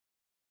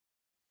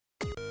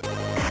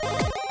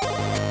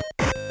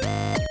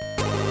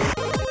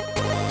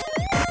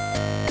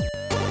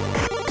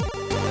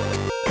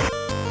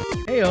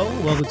Heyo,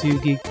 welcome to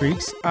Geek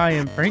Freaks. I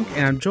am Frank,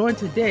 and I'm joined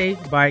today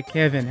by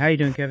Kevin. How you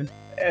doing, Kevin?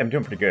 Hey, I'm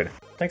doing pretty good.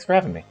 Thanks for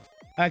having me.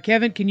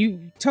 Kevin, can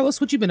you tell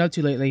us what you've been up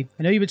to lately?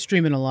 I know you've been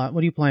streaming a lot.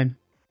 What are you playing?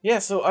 Yeah,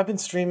 so I've been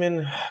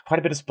streaming quite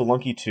a bit of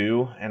Spelunky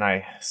 2, and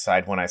I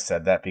sighed when I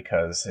said that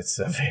because it's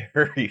a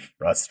very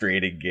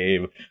frustrating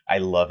game. I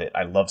love it.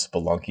 I love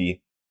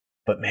Spelunky.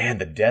 But man,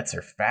 the deaths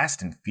are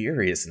fast and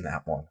furious in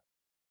that one.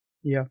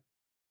 Yeah.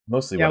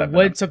 Mostly yeah, what I've been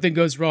when something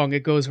goes wrong,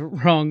 it goes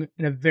wrong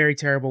in a very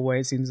terrible way,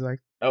 it seems like.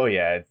 Oh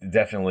yeah, it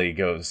definitely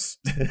goes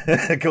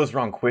it goes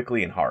wrong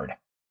quickly and hard.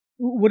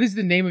 What is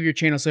the name of your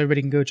channel so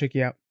everybody can go check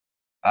you out?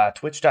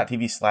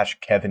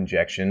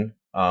 Twitch.tv/KevInjection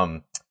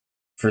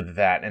for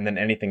that. And then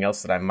anything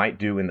else that I might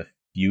do in the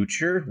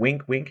future,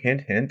 wink, wink,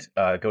 hint, hint,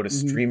 go to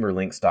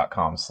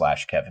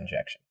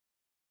streamerlinks.com/KevInjection.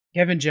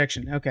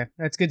 KevInjection. Okay,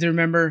 that's good to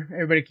remember.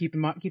 Everybody keep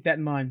that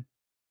in mind.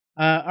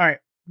 All right,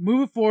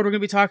 moving forward, we're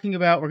going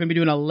to be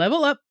doing a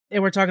level up,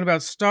 and we're talking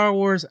about Star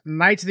Wars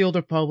Knights of the Old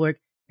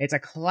Republic. It's a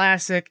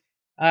classic.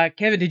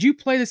 Kevin, did you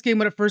play this game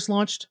when it first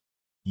launched?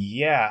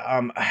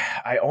 Yeah,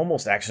 I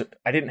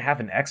didn't have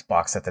an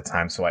Xbox at the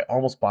time, so I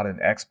almost bought an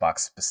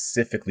Xbox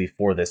specifically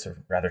for this,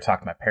 or rather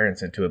talked my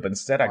parents into it, but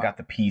instead I got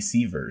the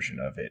PC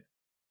version of it.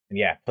 And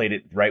yeah, played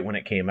it right when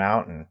it came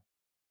out, and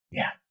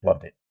yeah,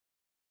 loved it.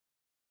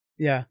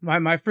 Yeah,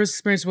 my first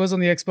experience was on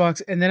the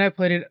Xbox, and then I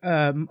played it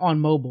on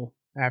mobile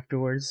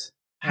afterwards.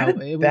 How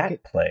did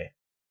that play?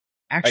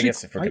 Actually, I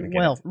guess if we're quite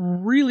well,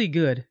 really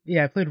good.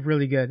 Yeah, I played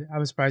really good. I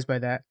was surprised by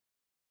that.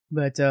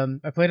 But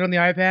I played it on the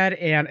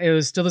iPad, and it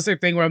was still the same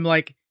thing where I'm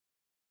like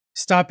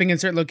stopping in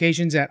certain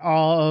locations at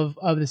all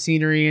of the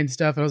scenery and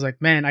stuff. And I was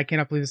like, man, I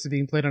cannot believe this is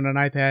being played on an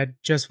iPad.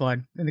 Just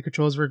fun. And the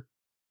controls were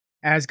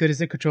as good as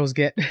the controls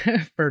get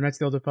for Knights of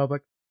the Old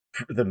Republic.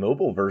 The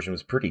mobile version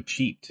was pretty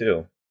cheap,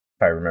 too,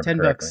 if I remember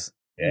correctly. $10.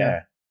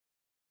 Yeah.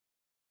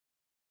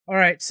 All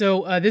right,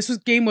 so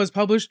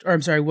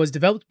was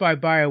developed by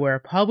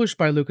BioWare, published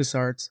by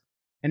LucasArts,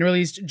 and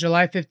released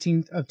July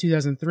 15th of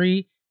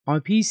 2003 on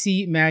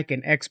PC, Mac,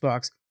 and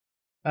Xbox.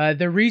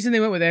 The reason they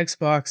went with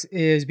Xbox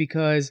is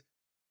because,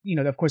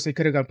 of course, they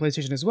could have gone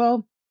PlayStation as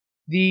well.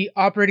 The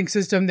operating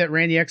system that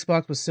ran the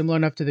Xbox was similar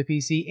enough to the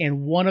PC,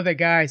 and one of the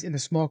guys in the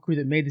small crew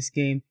that made this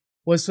game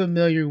was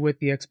familiar with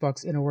the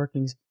Xbox inner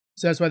workings.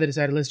 So that's why they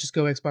decided, let's just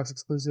go Xbox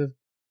exclusive.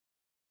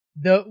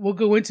 We'll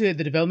go into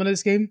the development of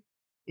this game.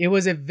 It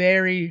was a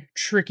very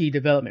tricky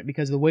development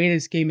because the way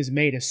this game is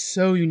made is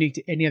so unique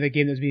to any other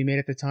game that was being made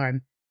at the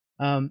time.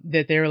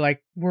 That they were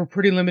like, we're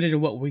pretty limited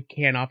in what we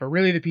can offer.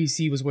 Really, the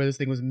PC was where this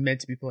thing was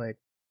meant to be played.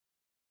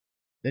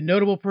 The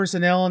notable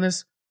personnel on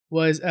this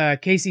was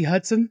Casey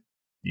Hudson,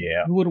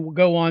 who would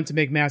go on to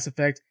make Mass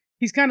Effect.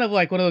 He's kind of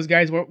like one of those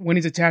guys where when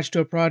he's attached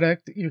to a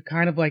product, you're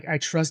kind of like, I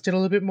trust it a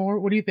little bit more.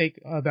 What do you think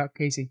about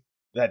Casey?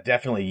 That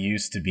definitely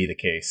used to be the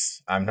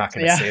case. I'm not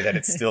going to say that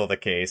it's still the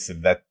case,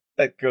 and that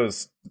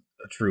goes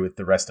true with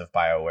the rest of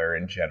BioWare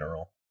in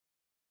general.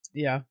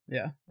 Yeah.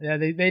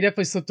 They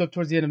definitely slipped up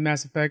towards the end of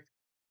Mass Effect.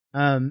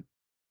 What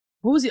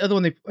was the other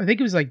one? I think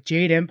it was like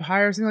Jade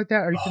Empire or something like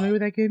that. Are you familiar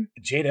with that game?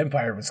 Jade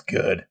Empire was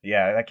good.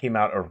 Yeah, that came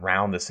out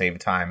around the same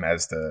time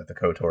as the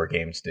KOTOR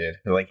games did.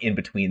 They're like in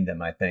between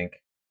them, I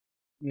think.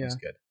 Yeah. It was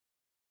good.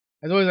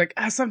 I was always like,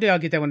 someday I'll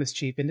get that one that's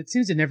cheap. And it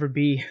seems to never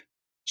be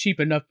cheap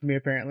enough for me,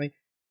 apparently.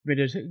 But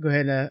just go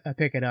ahead and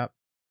pick it up.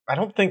 I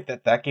don't think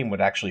that game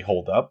would actually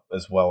hold up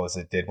as well as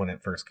it did when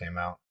it first came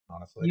out,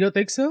 honestly. You don't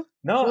think so?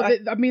 No. Well,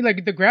 I mean,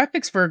 like, the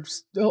graphics for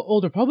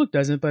Old Republic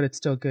doesn't, but it's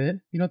still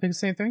good. You don't think the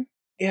same thing?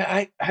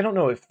 Yeah, I don't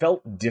know. It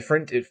felt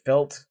different. It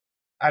felt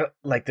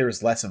like there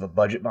was less of a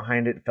budget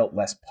behind it. It felt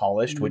less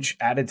polished, which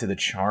added to the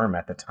charm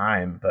at the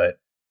time. But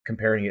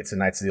comparing it to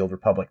Knights of the Old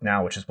Republic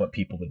now, which is what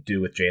people would do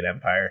with Jade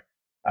Empire,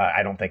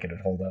 I don't think it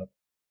would hold up.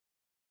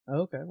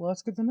 Okay, well,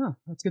 that's good to know.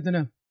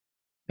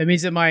 That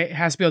means that my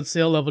Hasbuild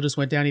sale level just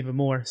went down even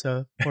more,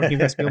 so board game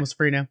has to be almost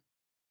free now.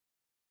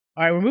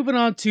 All right, we're moving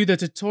on to the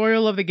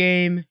tutorial of the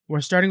game.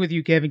 We're starting with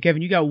you, Kevin.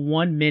 Kevin, you got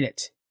 1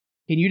 minute.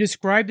 Can you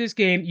describe this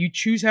game? You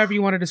choose however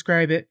you want to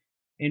describe it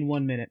in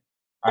 1 minute.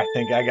 I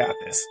think I got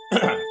this.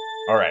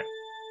 All right,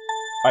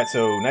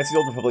 so Knights of the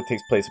Old Republic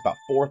takes place about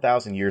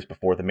 4,000 years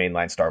before the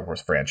mainline Star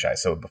Wars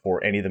franchise, so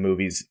before any of the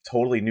movies.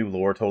 Totally new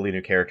lore, totally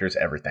new characters,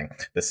 everything.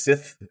 The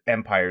Sith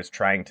Empire is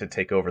trying to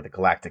take over the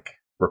Galactic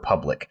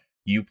Republic.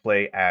 You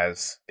play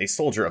as a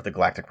soldier of the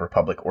Galactic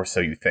Republic, or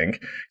so you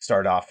think.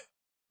 Start off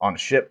on a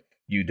ship.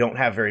 You don't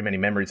have very many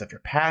memories of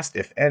your past,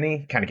 if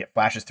any. Kind of get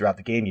flashes throughout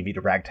the game. You meet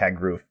a ragtag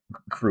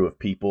crew of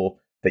people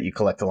that you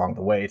collect along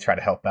the way, try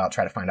to help out,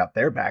 try to find out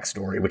their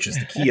backstory, which is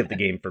the key of the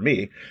game for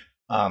me.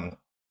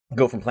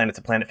 Go from planet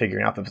to planet,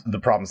 figuring out the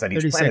problems that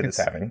each planet is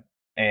having.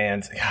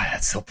 And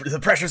the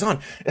pressure's on.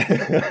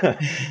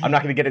 I'm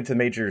not going to get into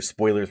major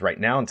spoilers right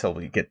now until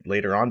we get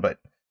later on, but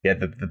yeah,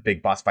 the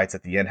big boss fights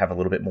at the end have a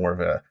little bit more of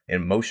an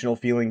emotional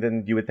feeling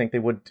than you would think they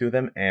would to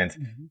them.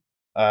 And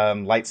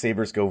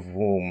lightsabers go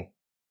vroom.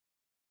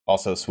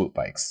 Also, swoop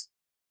bikes.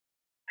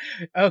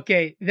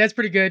 Okay, that's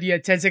pretty good. You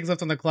had 10 seconds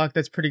left on the clock.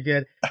 That's pretty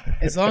good.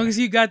 As long as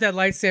you got that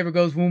lightsaber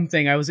goes boom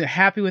thing, I was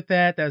happy with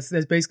that. That's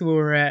basically where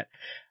we're at.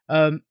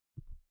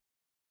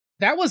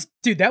 That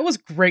was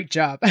great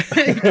job.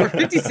 For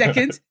 50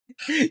 seconds,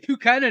 you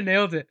kind of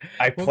nailed it.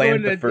 We'll go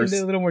into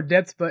a little more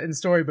depth but in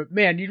story, but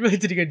man, you really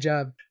did a good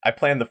job. I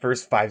planned the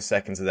first 5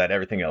 seconds of that.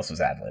 Everything else was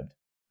ad-libbed.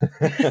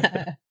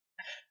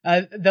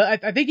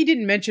 I think you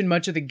didn't mention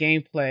much of the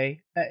gameplay.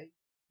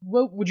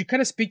 What would you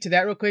kind of speak to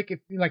that real quick, if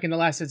like in the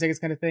last 10 seconds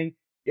kind of thing?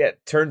 Yeah,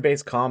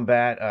 turn-based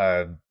combat,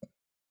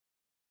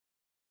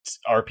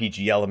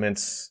 RPG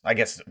elements. I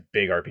guess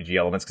big RPG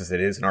elements because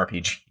it is an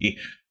RPG.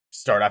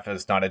 Start off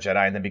as not a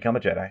Jedi and then become a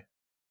Jedi.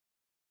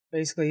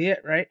 Basically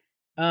it, right?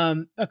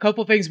 A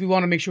couple things we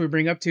want to make sure we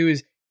bring up too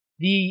is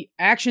the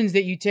actions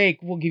that you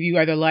take will give you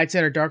either light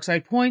side or dark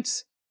side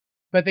points,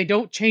 but they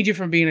don't change you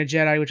from being a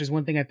Jedi, which is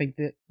one thing I think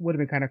that would have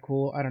been kind of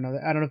cool. I don't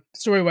know.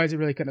 Story-wise, it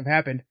really couldn't have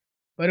happened,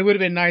 but it would have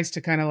been nice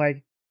to kind of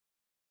like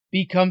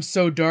become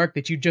so dark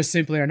that you just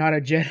simply are not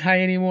a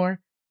Jedi anymore.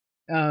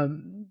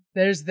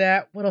 There's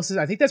that. What else is?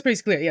 I think that's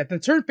basically it. Yeah, the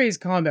turn-based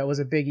combat was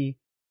a biggie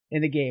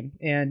in the game,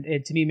 and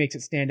it to me makes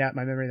it stand out in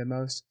my memory the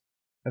most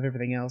of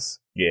everything else.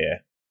 Yeah.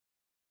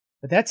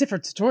 But that's it for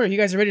tutorial. You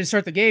guys are ready to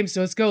start the game,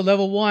 so let's go.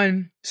 Level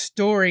 1,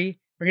 story.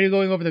 We're going to be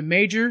going over the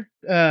major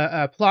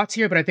plots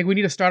here, but I think we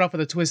need to start off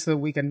with a twist so that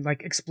we can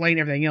like explain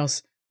everything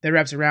else that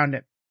wraps around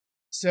it.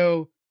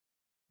 So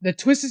the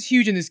twist is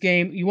huge in this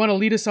game. You want to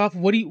lead us off?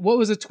 What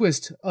was the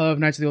twist of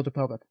Knights of the Old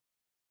Republic?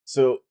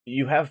 So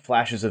you have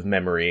flashes of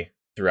memory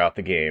throughout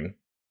the game,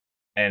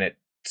 and it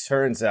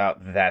turns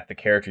out that the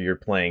character you're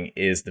playing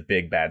is the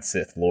big bad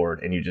Sith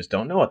Lord, and you just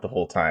don't know it the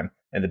whole time.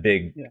 And the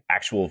big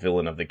actual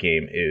villain of the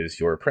game is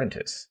your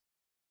apprentice.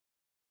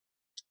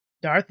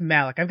 Darth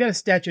Malak. I've got a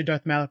statue of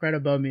Darth Malak right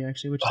above me,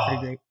 actually, which is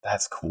pretty great.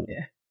 That's cool.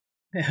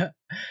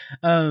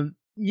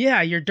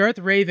 Yeah. You're Darth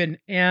Raven,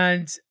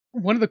 and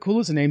one of the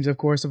coolest names, of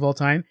course, of all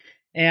time.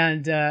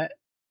 And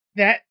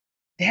that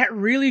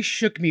really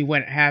shook me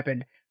when it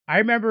happened. I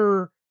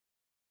remember,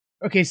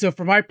 okay, so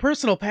for my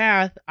personal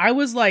path, I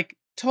was like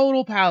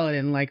total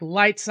paladin, like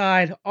light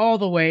side all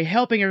the way,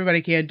 helping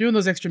everybody can, doing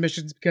those extra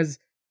missions because,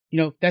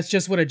 that's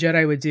just what a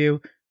Jedi would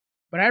do.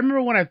 But I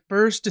remember when I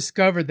first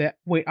discovered that,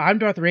 wait, I'm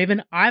Darth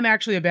Raven, I'm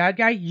actually a bad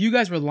guy, you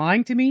guys were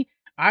lying to me,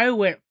 I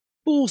went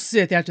full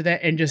Sith after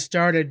that and just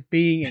started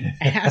being an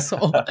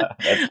asshole.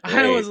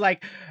 I was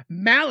like,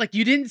 Malak,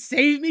 you didn't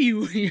save me,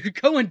 you're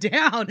going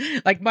down.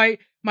 Like my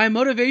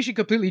motivation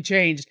completely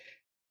changed.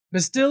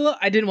 But still,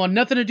 I didn't want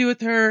nothing to do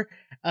with her.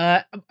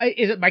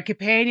 My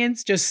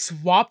companions just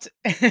swapped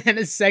in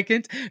a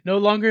second. No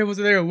longer was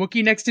there a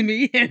Wookiee next to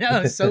me,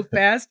 so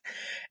fast.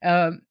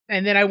 And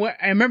then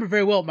I remember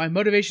very well, my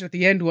motivation at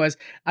the end was,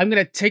 I'm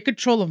going to take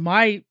control of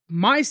my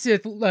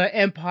Sith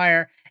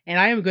empire, and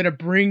I am going to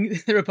bring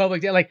the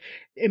Republic down. Like,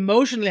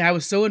 emotionally, I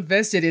was so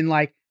invested in,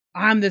 like,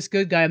 I'm this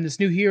good guy, I'm this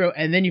new hero,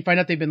 and then you find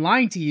out they've been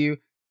lying to you,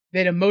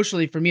 that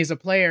emotionally, for me as a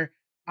player,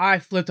 I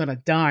flipped on a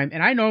dime,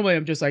 and I normally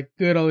am just like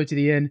good all the way to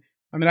the end.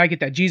 I mean, I get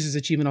that Jesus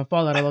achievement on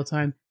Fallout all the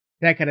time,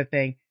 that kind of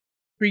thing.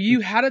 For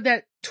you, how did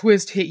that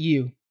twist hit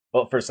you?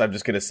 Well, first, I'm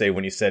just going to say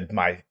when you said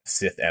my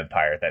Sith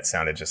Empire, that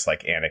sounded just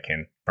like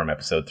Anakin from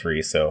episode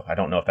 3, so I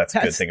don't know if that's a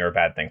good thing or a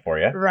bad thing for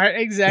you. Right,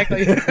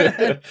 exactly.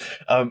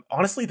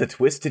 Honestly, the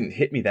twist didn't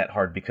hit me that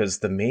hard because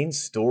the main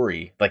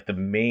story, like the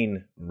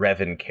main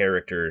Revan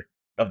character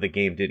of the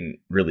game, didn't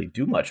really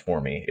do much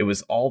for me. It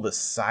was all the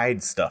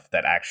side stuff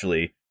that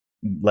actually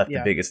left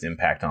the biggest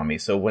impact on me.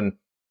 So when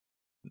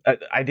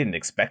I didn't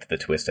expect the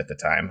twist at the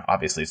time,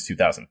 obviously it's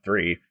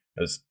 2003. It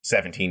was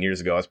 17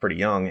 years ago. I was pretty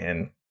young,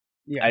 and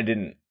I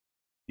didn't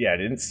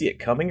see it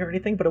coming or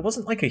anything, but it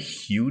wasn't like a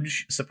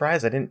huge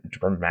surprise. I didn't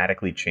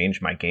dramatically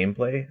change my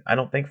gameplay, I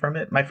don't think, from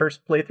it my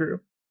first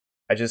playthrough.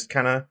 I just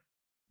kind of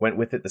went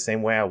with it the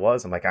same way I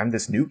was. I'm like, I'm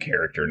this new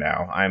character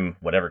now. I'm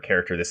whatever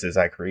character this is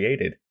I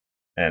created,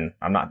 and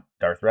I'm not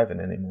Darth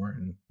Revan anymore,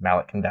 and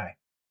Malak can die.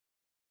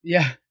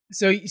 Yeah.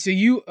 So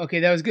you,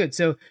 okay, that was good.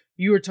 So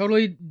you were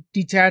totally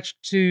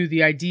detached to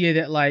the idea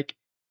that, like,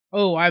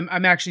 oh,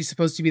 I'm actually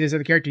supposed to be this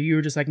other character. You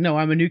were just like, no,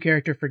 I'm a new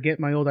character,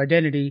 forget my old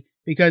identity,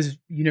 because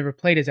you never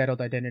played as that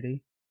old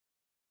identity,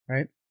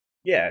 right?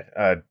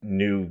 Yeah,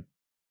 new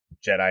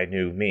Jedi,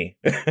 new me.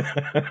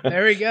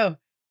 There we go.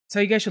 That's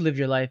how you guys should live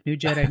your life. New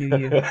Jedi, new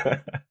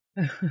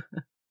you.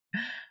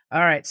 All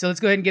right, so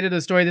let's go ahead and get into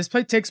the story. This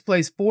play takes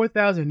place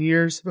 4,000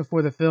 years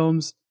before the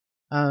films,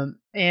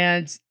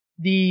 and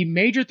the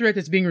major threat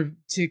that's being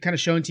kind of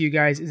shown to you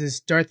guys is this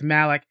Darth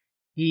Malak.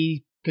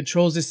 He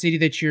controls the city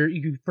that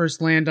you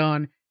first land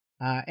on,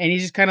 and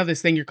he's just kind of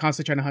this thing you're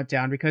constantly trying to hunt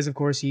down because, of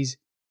course, he's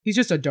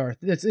just a Darth.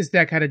 It's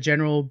that kind of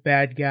general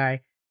bad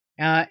guy.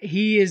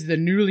 He is the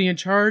newly in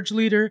charge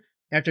leader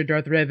after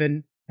Darth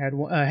Revan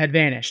had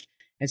vanished,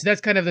 and so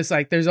that's kind of this,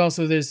 like, there's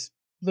also this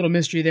little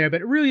mystery there,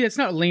 but really it's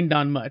not leaned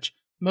on much.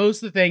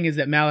 Most of the thing is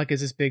that Malak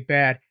is this big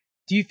bad.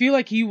 Do you feel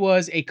like he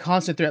was a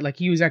constant threat, like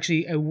he was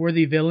actually a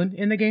worthy villain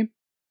in the game?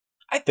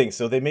 I think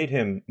so. They made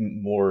him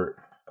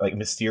more like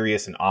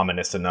mysterious and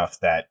ominous enough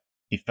that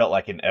he felt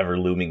like an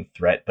ever-looming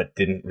threat, but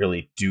didn't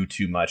really do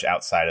too much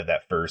outside of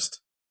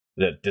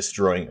the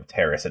destroying of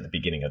Taris at the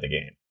beginning of the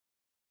game.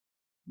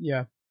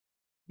 Yeah.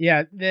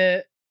 Yeah,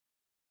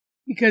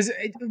 because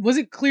it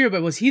wasn't clear,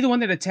 but was he the one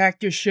that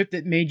attacked your ship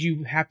that made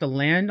you have to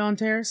land on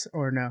Terrace,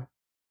 or no?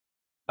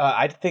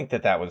 I think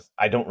that was.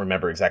 I don't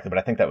remember exactly, but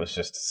I think that was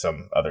just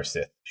some other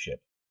Sith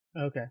ship.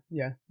 Okay,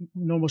 yeah,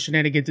 normal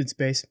shenanigans in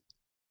space.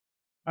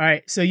 All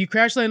right, so you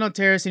crash land on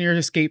Terrace in your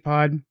escape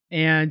pod,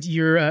 and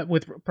you're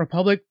with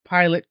Republic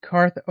pilot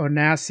Karth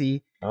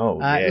Onasi.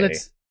 Oh, yeah.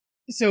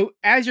 So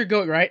as you're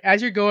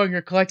going,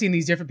 you're collecting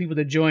these different people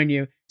to join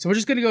you. So we're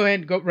just gonna go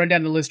ahead and run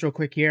down the list real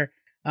quick here.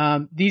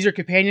 These are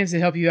companions that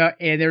help you out,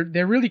 and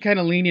they're really kind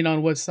of leaning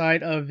on what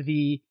side of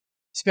the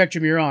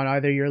spectrum you're on.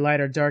 Either you're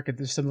light or dark, and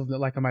there's some of them that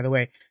like them either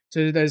way.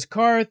 So there's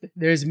Karth,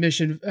 there's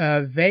Mission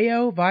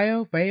Vio,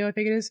 I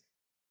think it is.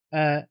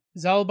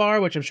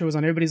 Zalbar, which I'm sure was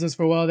on everybody's list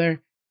for a while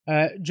there.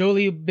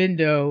 Jolie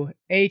Bindo,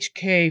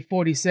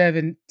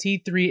 HK-47,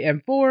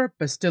 T3M4,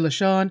 Bastilla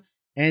Shan,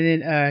 and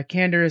then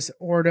Canderous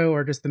Ordo,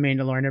 or just the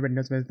Mandalorian. Everybody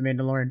knows him as the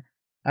Mandalorian.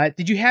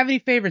 Did you have any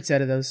favorites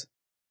out of those?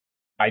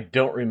 I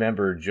don't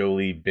remember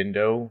Jolie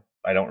Bindo.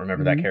 I don't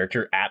remember that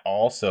character at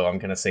all, so I'm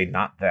going to say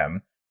not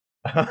them.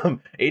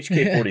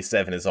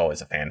 HK-47 is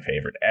always a fan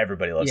favorite.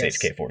 Everybody loves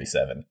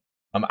HK-47.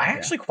 I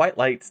actually quite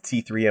liked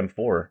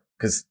T3M4,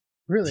 because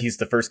he's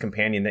the first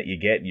companion that you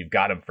get, and you've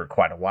got him for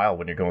quite a while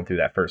when you're going through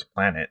that first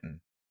planet. And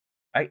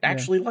I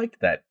actually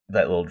liked that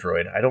little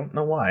droid. I don't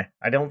know why.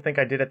 I don't think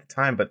I did at the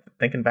time, but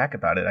thinking back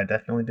about it, I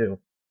definitely do.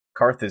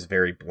 Karth is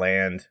very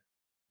bland.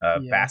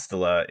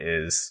 Bastila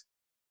is,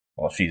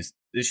 well, she's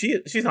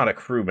not a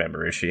crew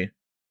member, is she?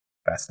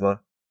 Bastila?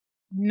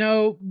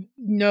 No,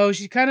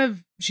 she's kind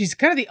of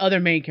the other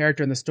main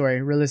character in the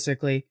story,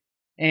 realistically.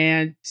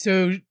 And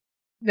so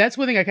that's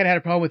one thing I kind of had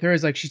a problem with her,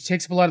 is like she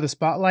takes up a lot of the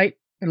spotlight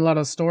and a lot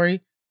of the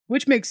story,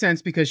 which makes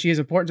sense because she is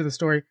important to the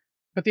story.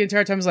 But the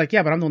entire time is like,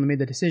 yeah, but I'm the one that made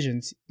the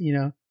decisions, you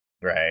know?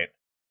 Right.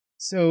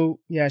 So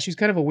yeah, she was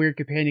kind of a weird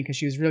companion because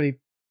she was really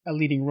a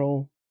leading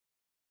role.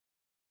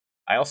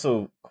 I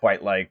also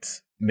quite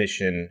liked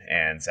Mission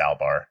and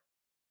Zalbar.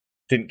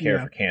 Didn't care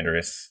for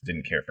Canderous,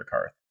 didn't care for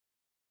Karth.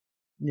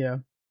 Yeah.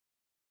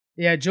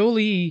 Yeah,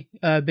 Jolie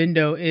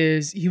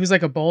Bindo he was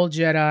like a bald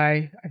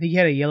Jedi. I think he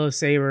had a yellow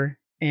saber,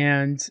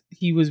 and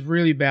he was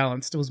really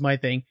balanced, was my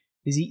thing.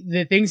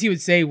 The things he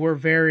would say were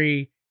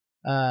very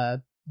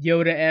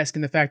Yoda-esque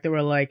in the fact that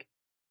we're like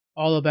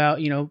all about,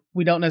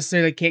 we don't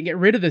necessarily can't get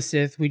rid of the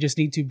Sith. We just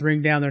need to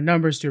bring down their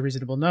numbers to a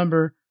reasonable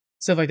number.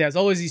 Stuff like that. It's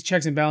always these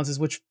checks and balances,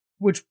 which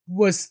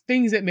was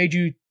things that made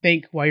you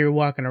think while you're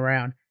walking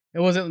around. It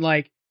wasn't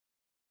like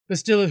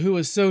Bastilla, who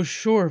was so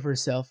sure of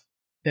herself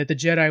that the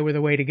Jedi were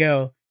the way to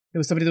go. It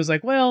was somebody that was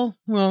like, well,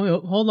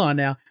 hold on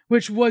now,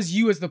 which was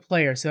you as the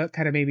player. So that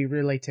kind of made me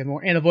relate to him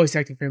more. And the voice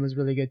acting for him was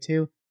really good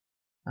too.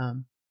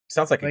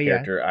 Sounds like a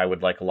character I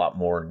would like a lot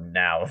more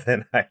now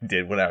than I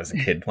did when I was a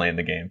kid playing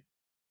the game.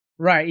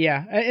 Right,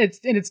 yeah.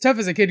 It's tough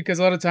as a kid because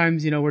a lot of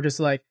times, we're just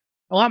like,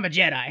 oh, I'm a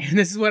Jedi. And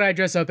this is what I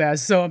dress up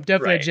as. So I'm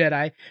definitely a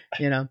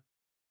Jedi,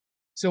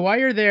 So while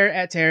you're there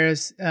at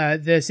Terrace,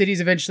 the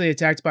city's eventually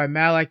attacked by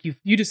Malak.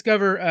 You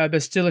discover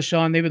Bastilla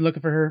Shan. They've been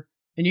looking for her.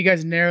 And you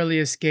guys narrowly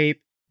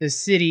escape the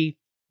city.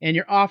 And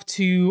you're off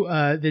to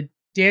the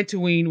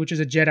Dantooine, which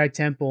is a Jedi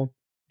temple.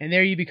 And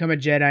there you become a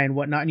Jedi and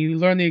whatnot. And you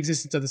learn the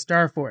existence of the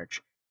Starforge.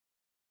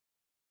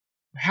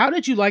 How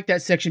did you like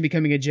that section,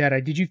 becoming a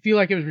Jedi? Did you feel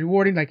like it was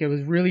rewarding, like it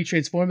was really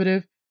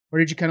transformative? Or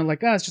did you kind of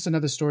like, it's just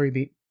another story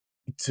beat?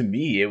 To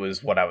me, it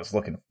was what I was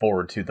looking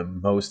forward to the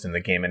most in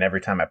the game. And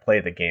every time I play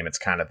the game, it's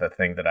kind of the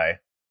thing that I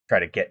try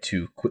to get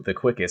to the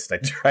quickest. I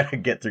try to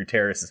get through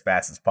Terrace as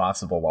fast as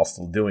possible while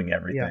still doing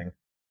everything.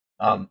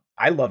 Yeah.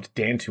 I loved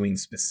Dantooine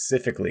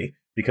specifically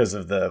because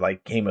of the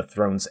like Game of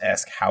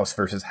Thrones-esque house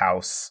versus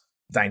house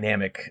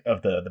dynamic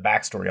of the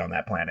backstory on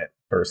that planet,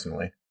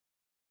 personally.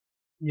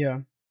 Yeah.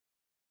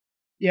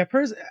 Yeah,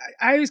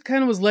 I was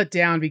kind of was let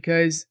down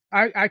because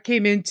I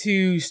came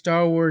into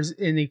Star Wars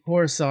in the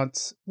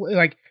Coruscant.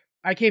 Like,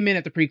 I came in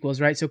at the prequels,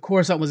 right? So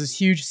Coruscant was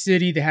this huge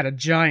city that had a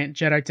giant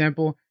Jedi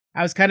temple.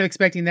 I was kind of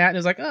expecting that, and it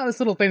was like, oh, this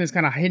little thing that's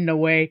kind of hidden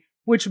away,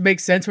 which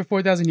makes sense for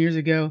 4,000 years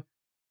ago.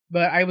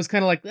 But I was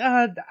kind of like,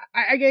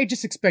 I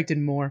just expected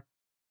more.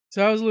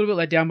 So I was a little bit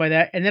let down by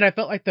that. And then I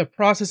felt like the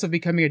process of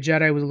becoming a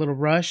Jedi was a little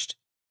rushed.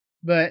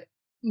 But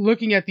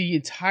looking at the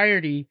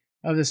entirety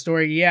of the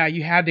story,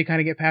 you had to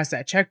kind of get past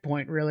that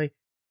checkpoint, really,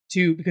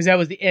 because that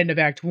was the end of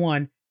Act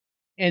 1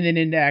 and then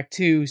into Act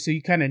 2, so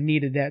you kind of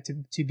needed that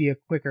to be a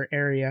quicker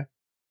area.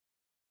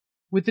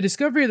 With the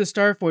discovery of the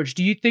Starforge,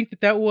 do you think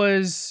that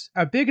was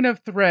a big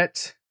enough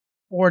threat,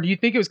 or do you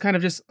think it was kind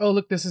of just, oh,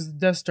 look, this is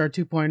Death Star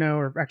 2.0,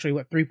 or actually,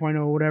 3.0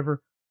 or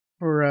whatever,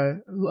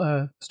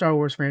 for Star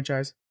Wars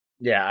franchise?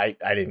 Yeah,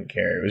 I didn't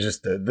care. It was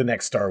just the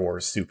next Star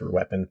Wars super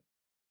weapon.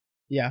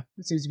 Yeah,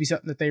 it seems to be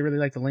something that they really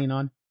like to lean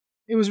on.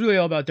 It was really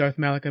all about Darth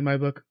Malak in my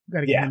book.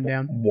 Got to get him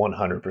down.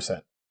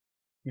 100%.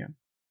 Yeah.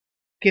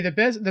 Okay,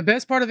 the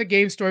best part of the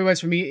game story-wise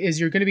for me is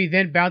you're going to be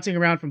then bouncing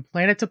around from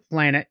planet to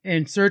planet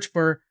in search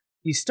for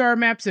these star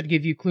maps that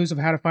give you clues of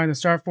how to find the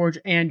Starforge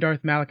and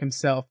Darth Malak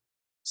himself.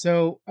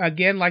 So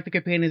again, like the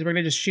companions, we're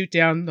going to just shoot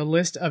down the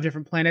list of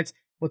different planets.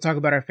 We'll talk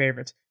about our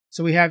favorites.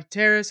 So we have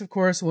Terrace, of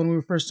course, when we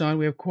were first on.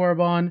 We have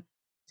Korriban,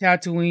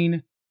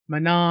 Tatooine,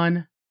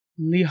 Manon,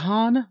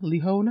 Lihon,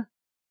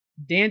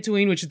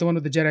 Dantooine, which is the one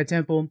with the Jedi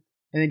Temple,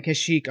 and then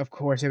Kashyyyk, of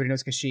course. Everybody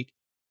knows Kashyyyk.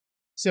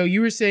 So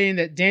you were saying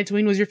that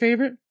Dantooine was your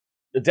favorite?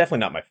 Definitely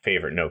not my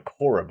favorite. No,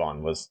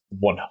 Korriban was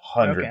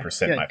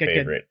 100% my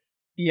favorite.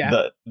 Good.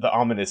 Yeah. The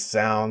ominous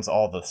sounds,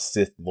 all the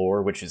Sith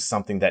lore, which is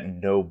something that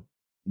no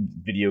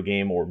video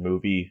game or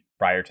movie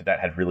prior to that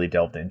had really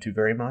delved into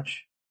very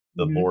much.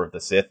 The lore of the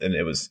Sith, and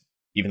it was,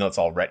 even though it's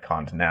all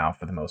retconned now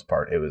for the most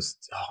part, it was,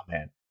 oh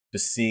man,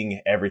 just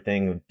seeing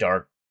everything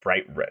dark,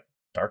 bright red,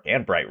 dark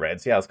and bright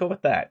reds. Yeah, let's go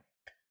with that.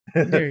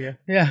 There you go.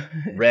 Yeah.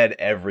 Red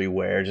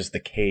everywhere, just the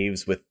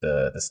caves with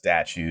the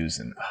statues,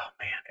 and oh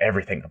man,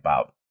 everything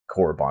about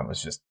Korriban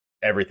was just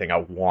everything I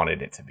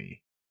wanted it to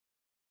be.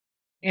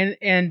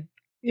 And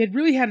it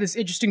really had this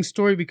interesting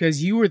story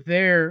because you were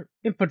there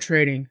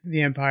infiltrating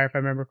the Empire, if I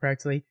remember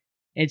correctly.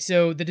 And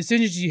so the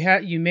decisions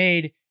you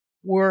made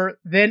were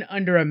then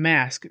under a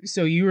mask.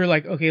 So you were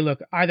like, okay,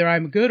 look, either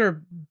I'm good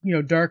or,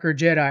 darker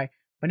Jedi,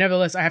 but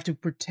nevertheless, I have to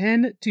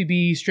pretend to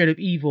be straight up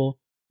evil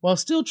while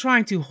still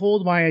trying to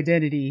hold my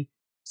identity.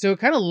 So it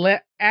kind of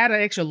add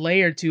an extra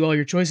layer to all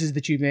your choices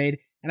that you made.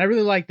 And I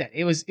really like that.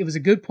 It was a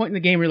good point in the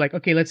game where you're like,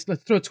 okay, let's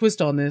throw a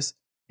twist on this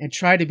and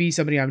try to be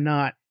somebody I'm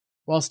not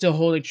while still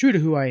holding true to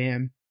who I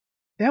am.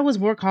 That was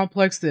more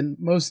complex than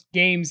most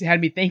games had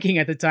me thinking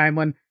at the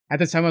time. At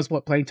the time I was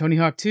playing Tony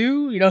Hawk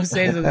 2,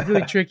 saying it was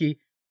really tricky.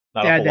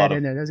 Not to a add whole that lot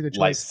in there. of That was a good choice.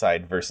 light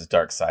side versus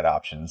dark side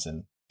options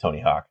in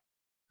Tony Hawk.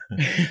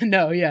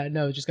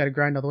 No, just got to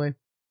grind all the way.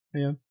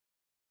 Yeah.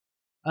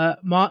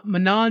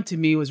 Manon to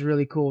me was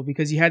really cool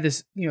because you had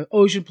this,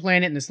 ocean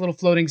planet and this little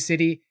floating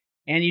city,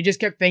 and you just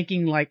kept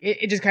thinking like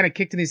it just kind of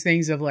kicked in these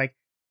things of like,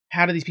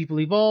 how do these people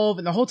evolve?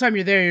 And the whole time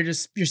you're there,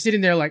 you're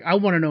sitting there like, I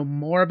want to know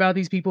more about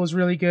these people is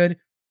really good.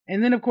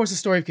 And then of course the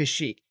story of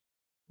Kashyyyk,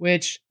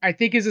 which I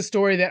think is a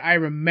story that I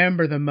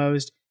remember the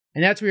most,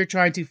 and that's where you're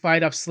trying to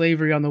fight off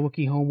slavery on the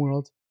Wookiee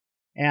homeworld.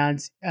 And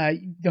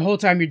the whole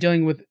time you're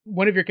dealing with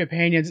one of your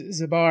companions,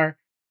 Zabar.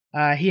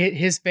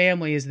 His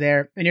family is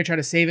there, and you're trying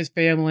to save his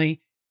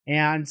family.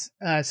 And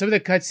some of the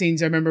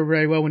cutscenes I remember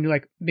very well when you're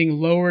like being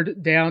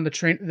lowered down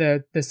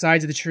the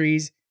sides of the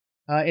trees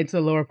into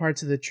the lower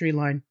parts of the tree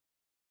line.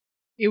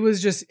 It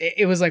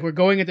was like we're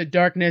going into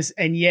darkness,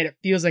 and yet it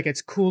feels like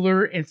it's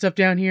cooler and stuff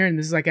down here, and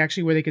this is like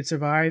actually where they could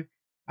survive.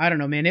 I don't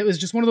know, man. It was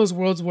just one of those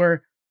worlds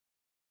where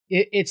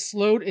it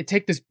slowed. It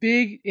take this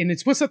big, and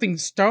it's what something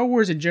Star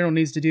Wars in general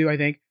needs to do. I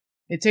think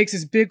it takes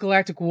this big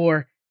galactic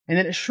war, and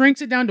then it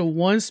shrinks it down to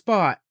one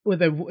spot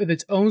with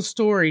its own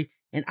story.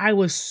 And I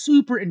was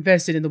super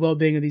invested in the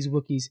well-being of these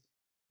Wookiees.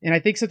 And I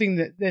think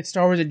something that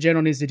Star Wars in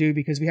general needs to do,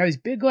 because we have these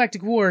big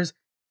galactic wars,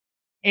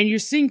 and you're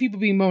seeing people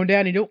being mown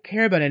down, and you don't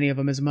care about any of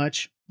them as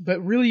much. But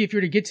really, if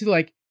you're to get to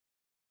like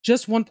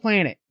just one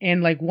planet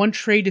and like one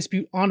trade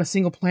dispute on a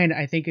single planet,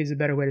 I think is a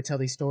better way to tell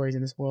these stories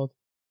in this world.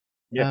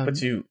 Yeah, it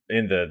puts you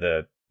in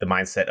the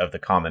mindset of the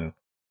common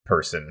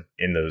person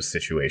in those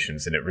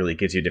situations, and it really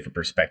gives you a different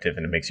perspective,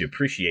 and it makes you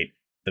appreciate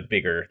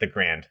the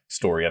grand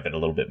story of it a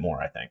little bit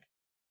more, I think.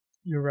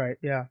 You're right.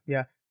 Yeah.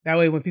 That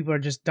way, when people are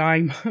just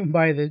dying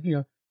by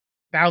the,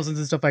 thousands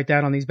and stuff like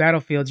that on these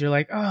battlefields, you're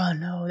like, oh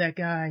no, that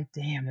guy,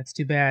 damn, that's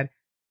too bad.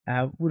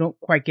 We don't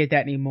quite get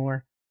that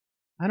anymore.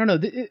 I don't know.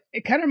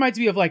 It kind of reminds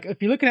me of like,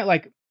 if you're looking at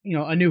like,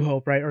 A New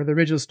Hope, right? Or the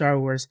original Star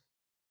Wars,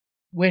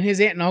 when his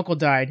aunt and uncle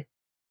died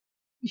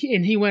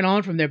and he went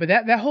on from there. But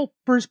that whole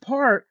first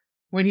part,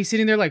 when he's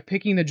sitting there like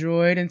picking the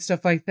droid and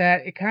stuff like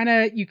that,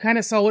 you kind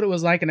of saw what it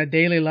was like in a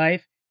daily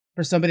life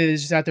for somebody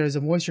that's just out there as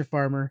a moisture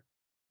farmer.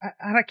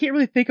 I can't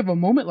really think of a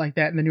moment like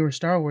that in the newer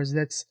Star Wars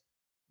that's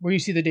where you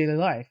see the daily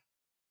life.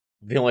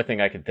 The only thing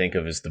I can think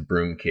of is the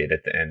broom kid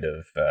at the end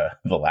of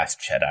The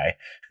Last Jedi.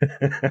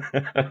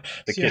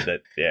 Kid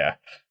that,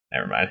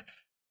 never mind.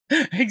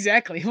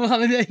 Exactly.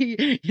 Well,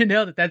 you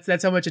nailed it.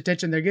 That's how much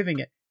attention they're giving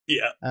it.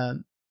 Yeah.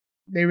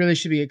 They really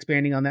should be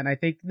expanding on that. And I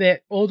think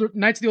that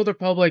Knights of the Old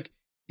Republic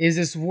is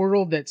this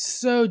world that's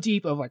so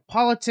deep of like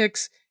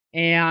politics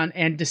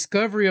and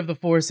discovery of the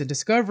Force and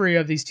discovery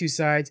of these two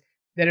sides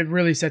that it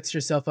really sets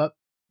yourself up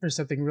for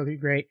something really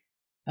great.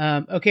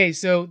 Okay,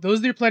 so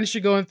those are your planets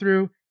you're going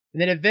through. And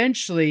then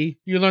eventually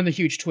you learn the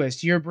huge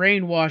twist. You're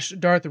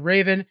brainwashed Darth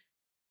Raven,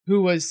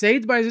 who was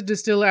saved by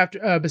Bastille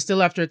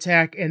after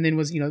attack, and then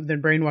was,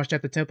 then brainwashed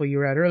at the temple you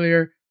were at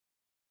earlier.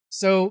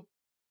 So,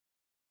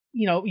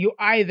 you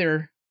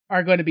either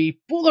are going to be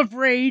full of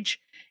rage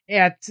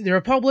at the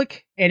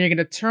Republic, and you're going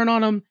to turn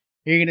on them,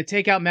 or you're going to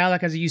take out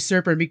Malak as a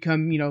usurper and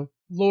become,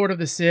 Lord of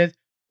the Sith,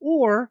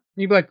 or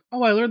you'd be like,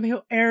 oh, I learned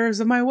the errors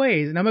of my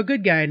ways, and I'm a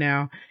good guy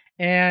now,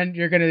 and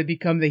you're going to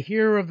become the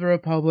hero of the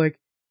Republic.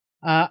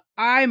 I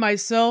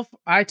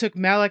took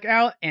Malak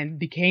out and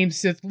became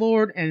Sith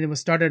Lord, and it was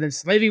started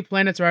enslaving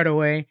planets right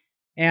away.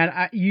 And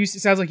it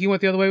sounds like you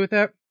went the other way with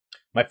that.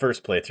 My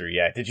first playthrough,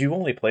 yeah. Did you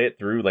only play it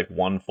through like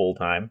one full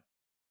time?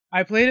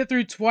 I played it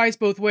through twice,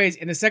 both ways,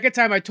 and the second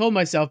time I told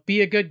myself,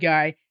 be a good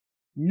guy.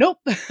 Nope,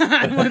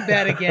 I went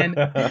bad again.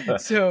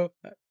 So,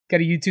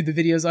 gotta YouTube the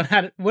videos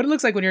on what it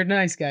looks like when you're a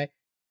nice guy.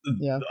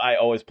 Yeah. I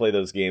always play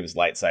those games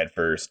light side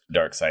first,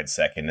 dark side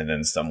second, and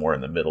then somewhere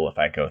in the middle if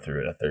I go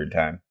through it a third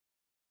time.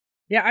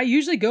 Yeah, I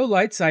usually go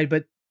light side,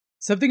 but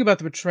something about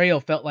the betrayal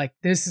felt like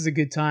this is a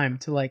good time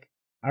to like,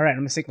 all right, I'm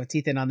gonna sink my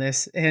teeth in on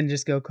this and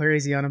just go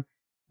crazy on him.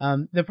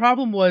 The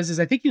problem is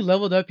I think you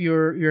leveled up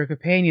your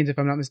companions, if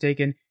I'm not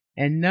mistaken,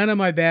 and none of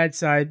my bad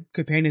side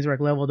companions were like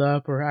leveled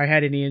up or I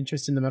had any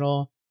interest in them at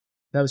all.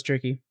 That was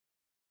tricky.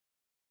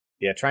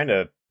 Yeah, trying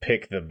to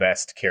pick the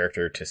best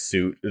character to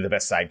suit the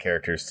best side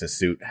characters to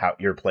suit how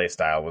your play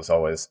style was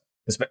always,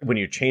 when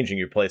you're changing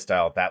your play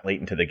style that late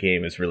into the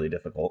game, is really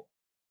difficult.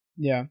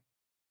 Yeah,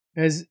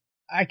 because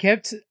I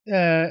kept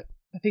I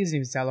think his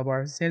name is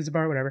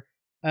Zanzibar, whatever.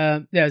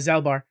 Yeah,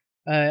 Zalbar.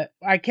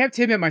 I kept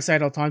him at my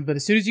side all the time, but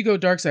as soon as you go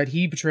dark side,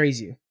 he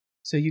betrays you,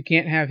 so you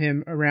can't have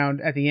him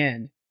around at the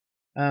end.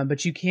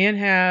 But you can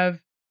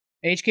have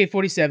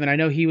HK-47. I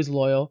know he was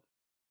loyal.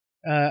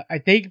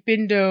 I think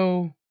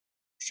Bindo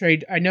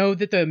trade. I know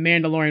that the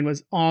Mandalorian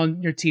was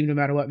on your team no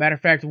matter what. Matter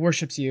of fact,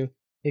 worships you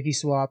if you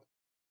swap.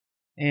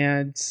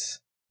 And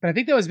but I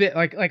think that was a bit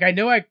like I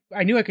knew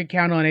I could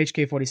count on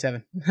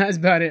HK-47. That's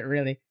about it,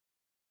 really.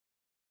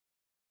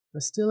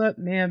 Bastilla,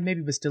 man,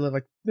 maybe Bastilla.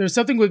 Like there's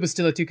something with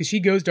Bastilla too, because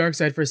she goes dark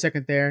side for a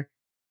second there,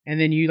 and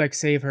then you like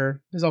save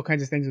her. There's all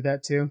kinds of things with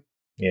that too.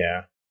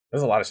 Yeah,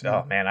 there's a lot of.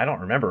 Oh man, I don't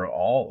remember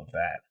all of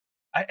that.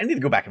 I need to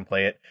go back and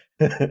play it.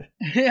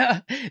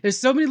 Yeah, there's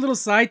so many little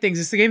side things.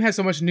 This game has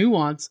so much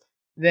nuance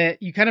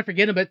that you kind of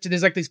forget about.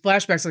 There's like these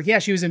flashbacks, like yeah,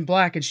 she was in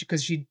black, and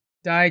because she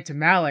died to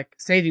Malik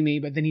saving me,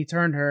 but then he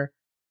turned her.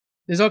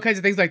 There's all kinds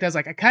of things like that. It's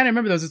like I kind of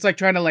remember those. It's like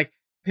trying to like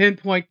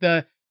pinpoint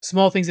the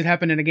small things that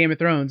happened in a Game of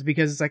Thrones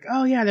because it's like,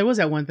 oh yeah, there was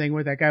that one thing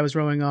where that guy was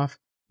rowing off,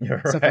 You're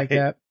stuff right.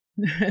 like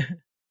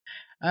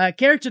that.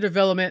 Character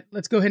development.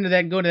 Let's go into that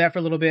and go into that for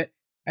a little bit.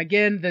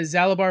 Again, the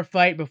Zalabar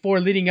fight. Before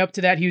leading up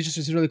to that, he was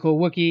just a really cool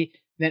Wookiee.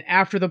 Then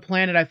after the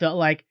planet, I felt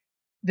like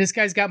this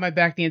guy's got my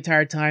back the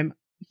entire time.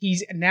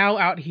 He's now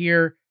out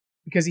here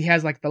because he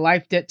has like the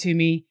life debt to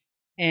me,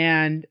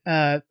 and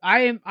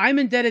I'm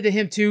indebted to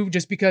him too,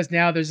 just because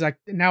now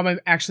I'm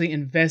actually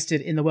invested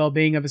in the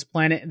well-being of his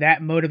planet.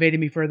 That motivated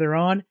me further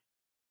on.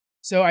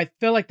 So I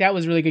felt like that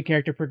was really good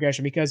character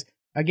progression because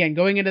again,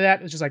 going into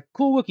that, it was just like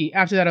cool Wookiee.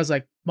 After that, I was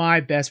like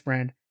my best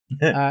friend.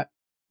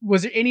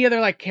 Was there any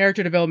other like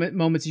character development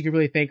moments you could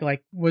really think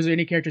like? Was there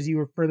any characters you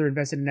were further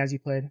invested in as you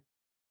played?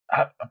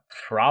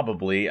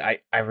 Probably.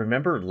 I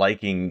remember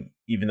liking,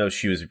 even though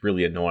she was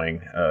really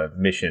annoying.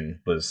 Mission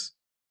was,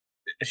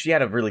 she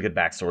had a really good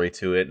backstory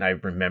to it, and I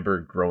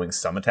remember growing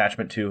some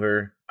attachment to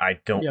her. I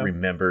don't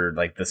remember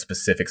like the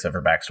specifics of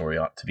her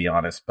backstory, to be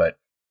honest. But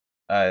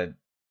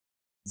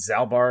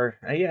Zalbar,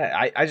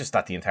 I just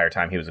thought the entire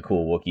time he was a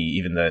cool Wookiee.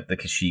 Even the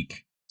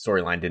Kashyyyk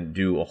storyline didn't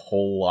do a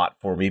whole lot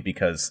for me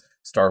because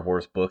Star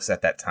Wars books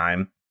at that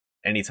time,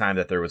 anytime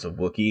that there was a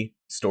Wookiee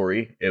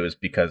story, it was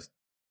because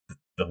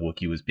the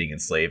Wookiee was being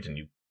enslaved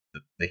and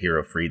the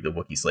hero freed the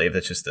Wookiee slave.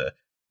 That's just an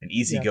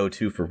easy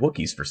go-to for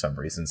Wookiees for some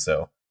reason.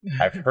 So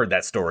I've heard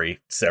that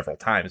story several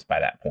times by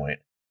that point.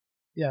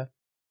 Yeah.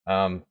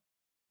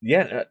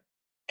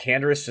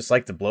 Canderous just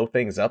liked to blow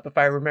things up, if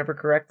I remember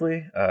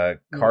correctly.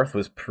 Karth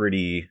was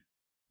pretty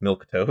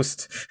milk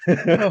toast.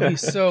 Oh,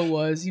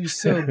 he was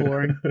so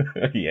boring.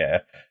 Yeah.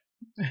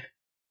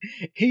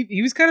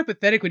 He was kind of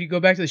pathetic when you go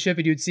back to the ship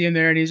and you'd see him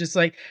there and he's just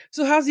like,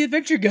 so how's the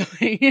adventure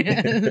going?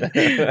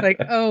 Like,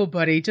 oh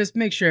buddy, just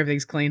make sure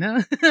everything's clean,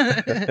 huh?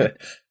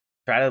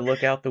 Try to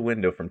look out the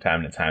window from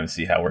time to time,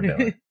 see how we're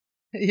doing.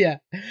 Yeah.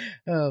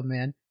 Oh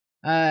man.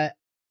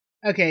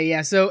 Okay,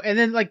 yeah, so and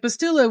then like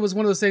Bastilla was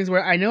one of those things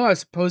where I know I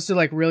was supposed to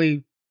like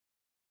really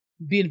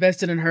be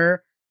invested in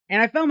her,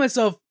 and I found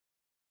myself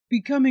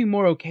becoming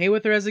more okay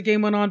with her as the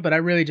game went on, but I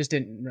really just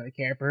didn't really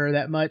care for her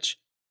that much.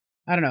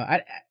 I don't know.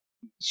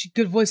 She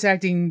good voice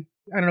acting.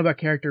 I don't know about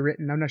character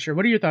written. I'm not sure.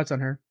 What are your thoughts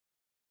on her?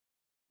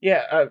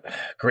 Yeah,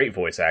 great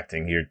voice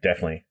acting. You're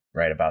definitely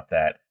right about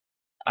that.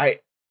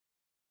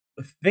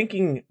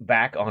 Thinking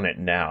back on it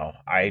now,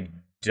 I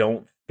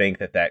don't think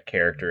that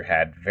character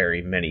had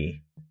very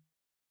many.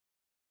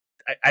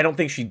 I don't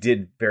think she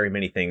did very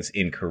many things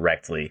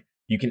incorrectly.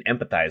 You can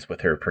empathize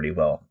with her pretty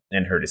well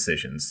and her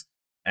decisions.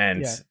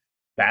 And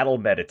battle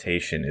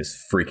meditation is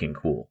freaking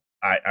cool.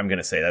 I'm going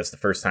to say that's the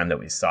first time that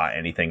we saw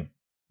any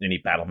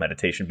battle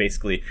meditation.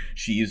 Basically,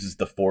 she uses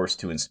the Force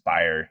to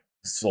inspire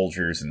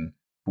soldiers and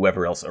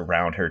whoever else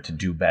around her to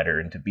do better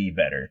and to be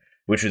better,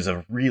 which is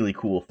a really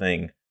cool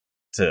thing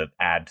to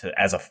add to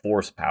as a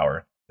Force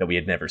power that we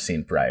had never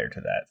seen prior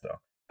to that. So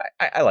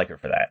I like her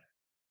for that.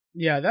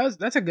 Yeah,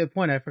 that's a good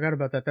point. I forgot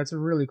about that. That's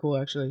really cool,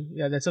 actually.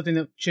 Yeah, that's something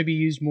that should be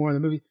used more in the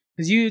movie.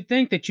 Because you'd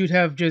think that you'd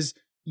have just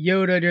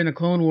Yoda during the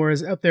Clone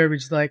Wars up there,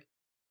 just like,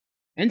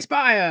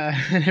 inspire!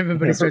 And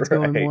everybody starts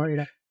going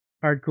more,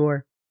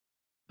 hardcore.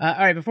 All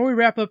right, before we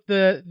wrap up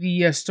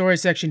the story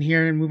section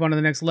here and move on to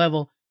the next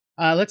level,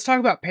 let's talk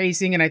about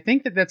pacing. And I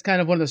think that's kind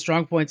of one of the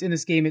strong points in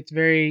this game. It's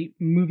very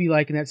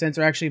movie-like in that sense,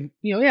 or actually,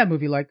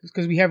 movie-like,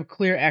 because we have a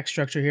clear act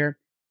structure here.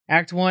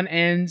 Act 1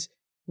 ends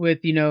with,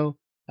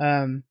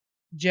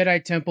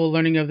 Jedi Temple,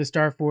 learning of the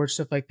Star Forge,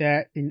 stuff like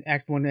that. In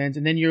Act One ends,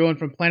 and then you're going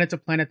from planet to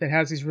planet that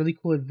has these really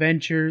cool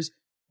adventures.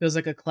 Feels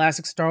like a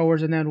classic Star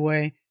Wars in that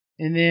way.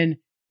 And then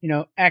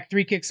Act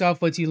Three kicks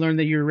off once you learn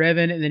that you're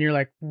Revan, and then you're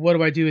like, what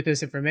do I do with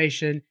this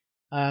information?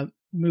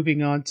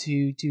 Moving on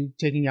to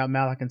taking out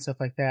Malak and stuff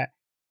like that.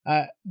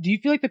 Do you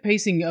feel like the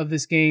pacing of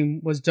this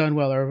game was done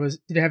well, or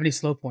did it have any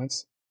slow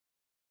points?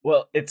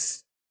 Well,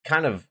 it's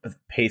kind of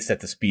paced at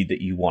the speed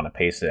that you want to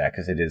pace it at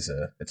because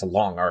it's a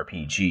long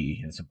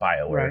RPG and it's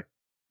a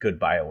good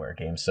BioWare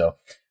game. So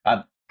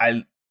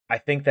I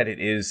think that it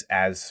is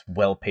as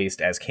well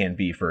paced as can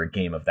be for a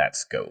game of that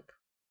scope.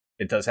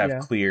 It does have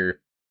clear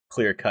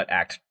cut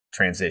act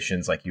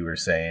transitions, like you were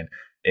saying.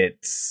 It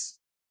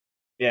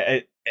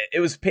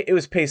was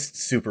paced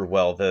super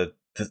well. The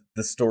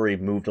story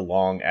moved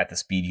along at the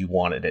speed you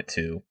wanted it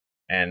to,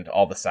 and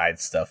all the side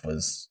stuff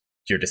was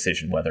your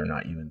decision whether or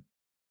not you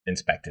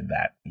inspected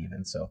that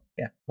even. So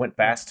yeah, went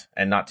fast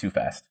and not too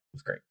fast. It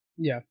was great.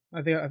 Yeah,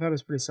 I thought it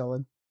was pretty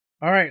solid.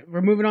 All right,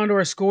 we're moving on to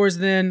our scores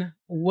then.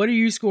 What are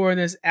you scoring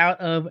this out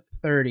of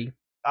 30?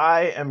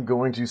 I am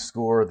going to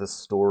score the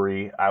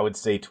story, I would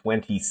say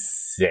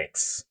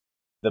 26.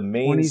 The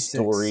main 26.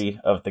 Story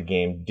of the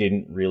game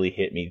didn't really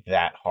hit me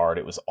that hard.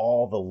 It was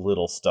all the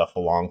little stuff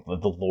along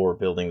the lore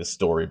building, the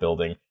story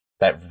building,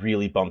 that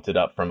really bumped it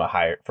up from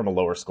a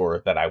lower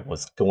score that I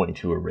was going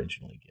to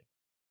originally give.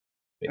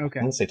 Yeah, okay.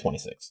 I'm going to say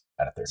 26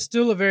 out of 30.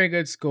 Still a very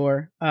good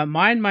score.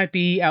 Mine might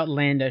be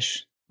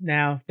outlandish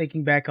now,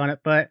 thinking back on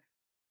it, but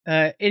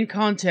in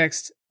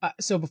context,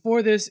 so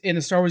before this, in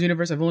the Star Wars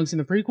universe, I've only seen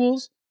the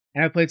prequels,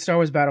 and I played Star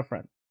Wars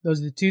Battlefront.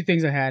 Those are the two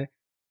things I had.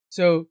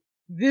 So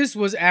this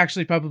was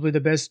actually probably the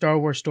best Star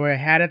Wars story I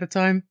had at the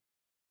time.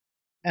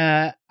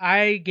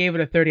 I gave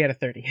it a 30 out of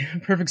 30.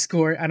 Perfect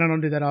score. I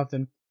don't do that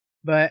often.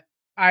 But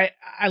I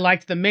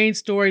liked the main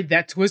story.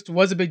 That twist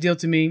was a big deal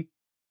to me.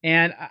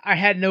 And I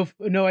had no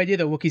idea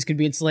that Wookiees can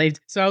be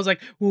enslaved. So I was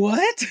like,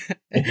 what?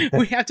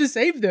 We have to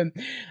save them.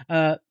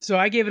 So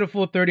I gave it a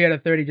full 30 out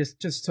of 30.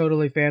 Just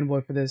totally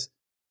fanboy for this.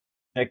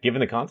 Heck,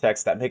 given the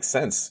context, that makes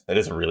sense. That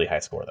is a really high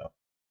score, though.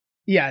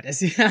 Yeah, it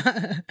is.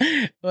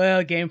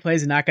 Well, gameplay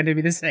is not going to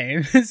be the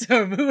same.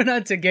 So moving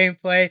on to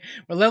gameplay.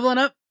 We're leveling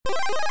up.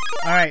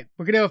 All right,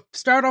 we're going to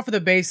start off with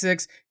the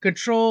basics.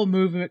 Control,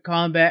 movement,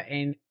 combat,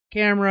 and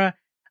camera.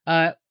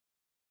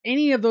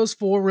 Any of those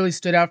four really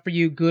stood out for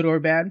you, good or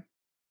bad?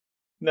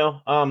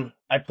 No,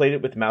 I played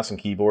it with mouse and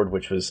keyboard,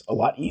 which was a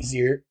lot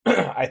easier,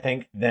 I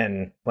think,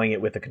 than playing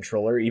it with a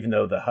controller, even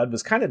though the HUD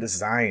was kind of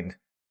designed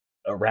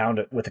around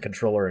it with a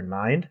controller in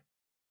mind.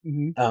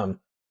 Mm-hmm.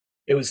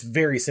 It was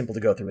very simple to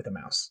go through with a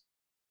mouse.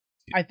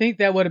 I think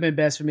that would have been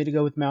best for me to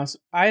go with mouse.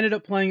 I ended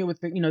up playing it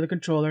with the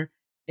controller,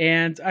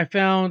 and I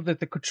found that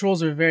the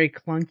controls are very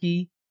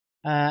clunky.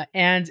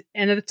 And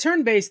the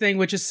turn-based thing,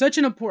 which is such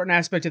an important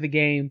aspect of the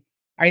game,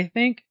 I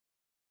think,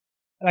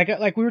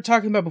 like we were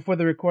talking about before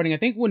the recording, I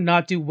think would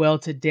not do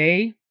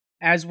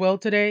as well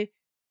today.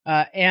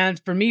 And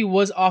for me,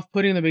 was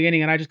off-putting in the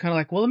beginning, and I just kind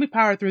of let me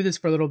power through this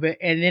for a little bit,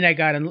 and then I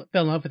fell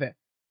in love with it.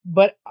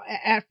 But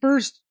at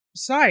first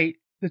sight,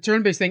 the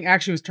turn-based thing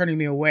actually was turning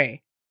me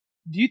away.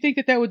 Do you think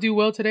that would do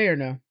well today or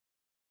no?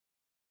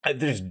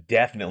 There's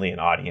definitely an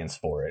audience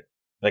for it.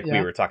 We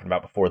were talking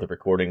about before the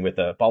recording with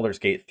Baldur's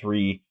Gate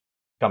 3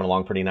 coming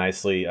along pretty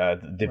nicely.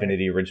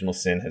 Divinity Original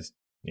Sin has,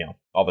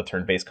 all the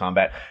turn-based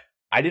combat.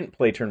 I didn't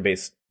play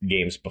turn-based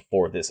games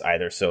before this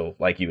either, so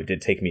like you, it did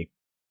take me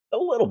a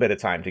little bit of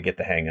time to get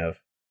the hang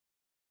of.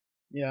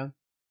 Yeah.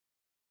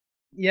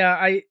 Yeah,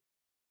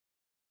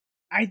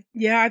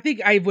 I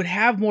think I would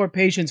have more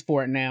patience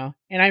for it now,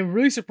 and I'm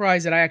really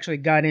surprised that I actually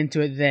got into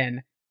it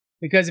then.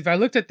 Because if I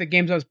looked at the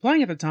games I was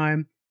playing at the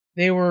time,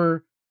 they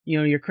were,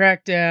 your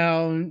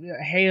Crackdown,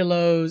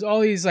 Halos, all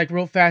these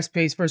real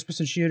fast-paced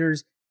first-person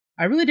shooters.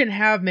 I really didn't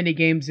have many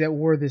games that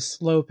were this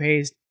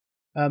slow-paced,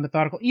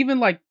 methodical.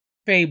 Even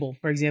Fable,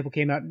 for example,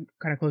 came out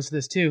kind of close to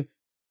this too.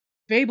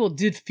 Fable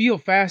did feel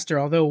faster,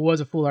 although it was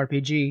a full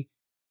RPG,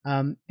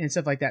 and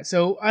stuff like that.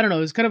 So I don't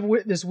know. It's kind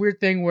of this weird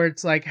thing where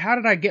it's how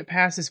did I get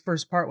past this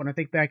first part when I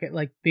think back at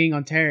being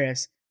on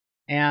Terrace,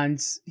 and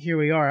here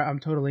we are. I'm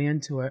totally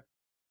into it.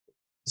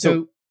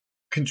 So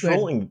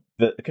controlling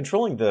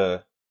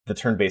the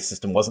turn-based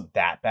system wasn't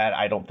that bad,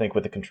 I don't think,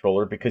 with the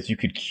controller, because you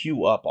could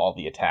queue up all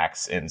the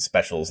attacks and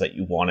specials that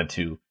you wanted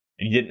to,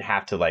 and you didn't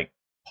have to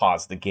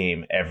pause the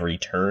game every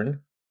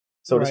turn,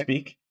 so to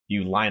speak.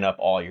 You line up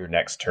all your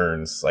next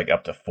turns,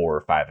 up to 4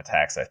 or 5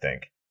 attacks, I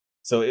think.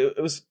 So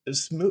it was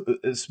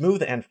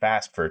smooth and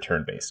fast for a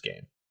turn-based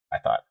game, I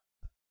thought.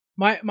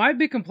 My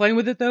big complaint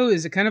with it, though,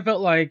 is it kind of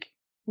felt like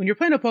when you're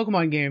playing a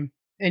Pokemon game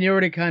and you're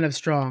already kind of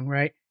strong,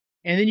 right?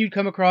 And then you'd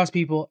come across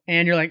people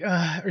and you're like,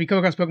 or you come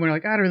across Pokemon and you're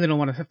like, I really don't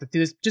want to have to do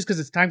this just because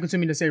it's time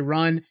consuming to say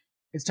run.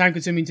 It's time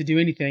consuming to do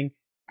anything.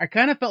 I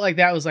kind of felt like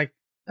that was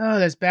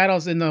this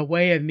battle's in the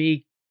way of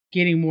me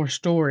getting more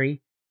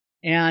story.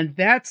 And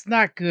that's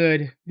not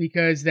good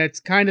because that's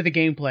kind of the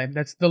gameplay.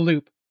 That's the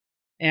loop.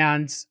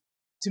 And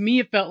to me,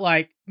 it felt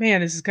like,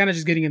 man, this is kind of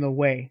just getting in the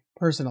way,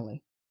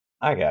 personally.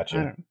 I got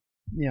you.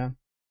 Yeah.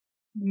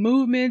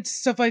 movements,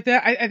 stuff like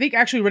that. I think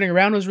actually running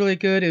around was really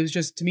good. It was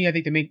just, to me, I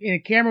think the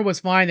camera was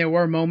fine. There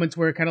were moments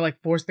where it kind of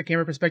like forced the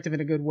camera perspective in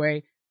a good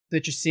way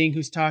that you're seeing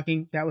who's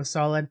talking. That was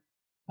solid.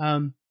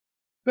 Um,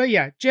 but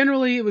yeah,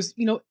 generally it was,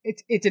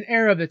 it's an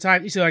era of the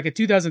time. So like in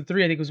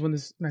 2003, I think was when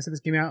I said this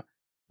came out.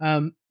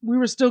 We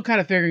were still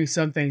kind of figuring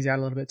some things out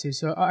a little bit too.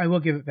 So I will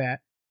give it that.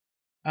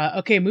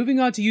 Okay, moving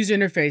on to user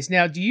interface.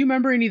 Now, do you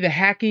remember any of the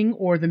hacking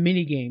or the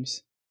mini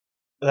games?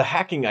 The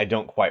hacking I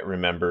don't quite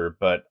remember,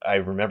 but I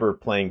remember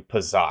playing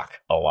Pazak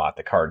a lot,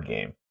 the card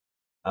game.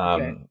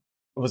 Okay.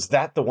 Was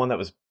that the one that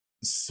was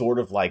sort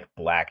of like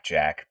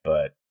blackjack,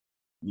 but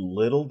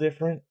little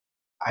different?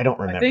 I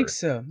don't I think remember.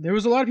 so. There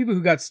was a lot of people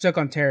who got stuck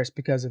on Terrace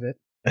because of it.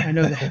 I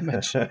know that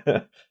much.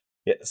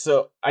 Yeah,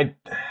 so I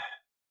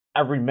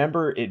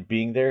remember it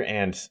being there,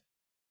 and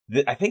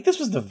I think this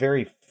was the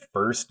very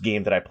first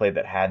game that I played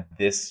that had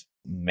this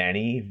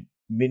many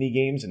mini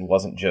games and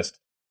wasn't just.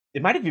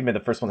 It might have even been the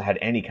first one that had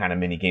any kind of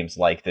mini games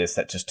like this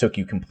that just took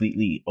you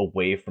completely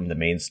away from the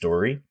main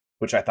story,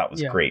 which I thought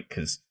was Yeah. great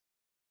because,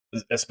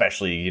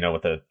 especially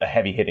with a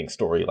heavy hitting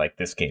story like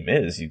this game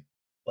is,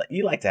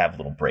 you like to have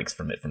little breaks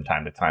from it from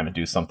time to time and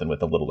do something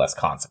with a little less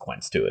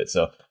consequence to it.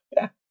 So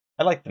yeah,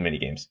 I like the mini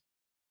games.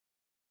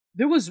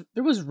 There was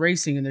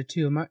racing in there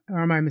too. Or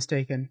am I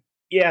mistaken?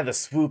 Yeah, the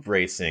swoop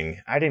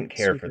racing. I didn't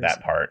care Swoop for that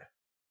racing. part.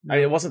 No.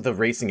 It wasn't the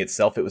racing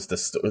itself; it was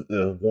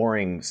the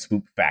warring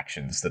swoop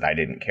factions that I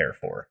didn't care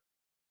for.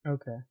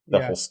 Okay. The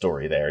Yeah. whole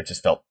story there, it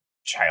just felt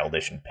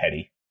childish and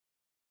petty.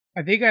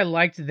 I think I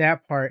liked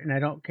that part, and I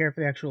don't care for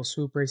the actual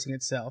swoop racing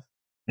itself.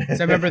 So I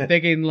remember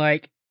thinking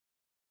like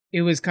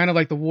it was kind of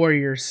like the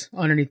Warriors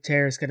underneath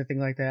Terrace, kind of thing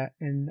like that,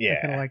 and I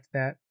kind of Yeah, liked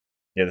that.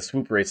 yeah. The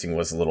swoop racing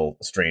was a little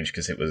strange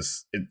because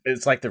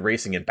it's like the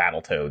racing in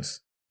Battletoads,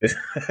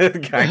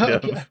 kind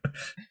Okay. of.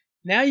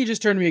 Now you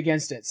just turned me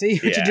against it. See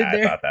what you did Yeah, I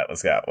there? thought that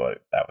was got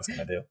what that was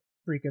gonna do.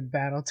 Freaking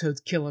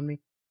Battletoads killing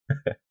me.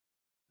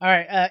 All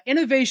right,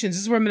 innovations.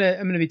 This is where I'm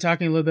gonna be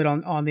talking a little bit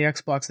on the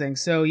Xbox thing.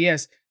 So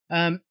yes,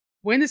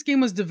 when this game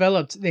was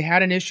developed, they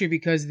had an issue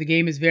because the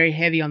game is very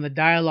heavy on the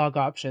dialogue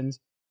options,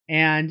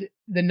 and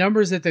the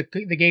numbers that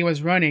the game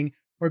was running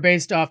were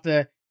based off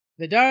the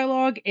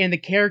dialogue and the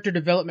character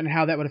development and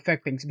how that would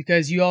affect things.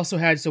 Because you also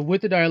had, so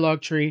with the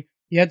dialogue tree,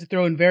 you had to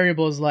throw in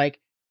variables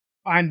like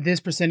I'm this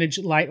percentage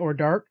light or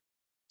dark,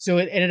 so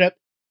it ended up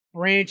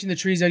branching the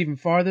trees out even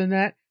farther than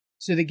that.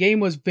 So the game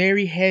was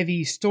very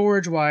heavy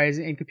storage wise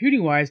and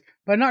computing wise,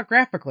 but not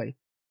graphically.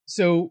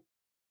 So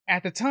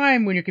at the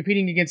time when you're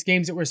competing against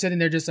games that were sitting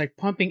there just like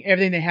pumping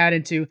everything they had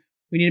into,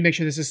 we need to make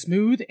sure this is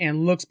smooth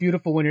and looks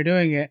beautiful when you're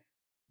doing it.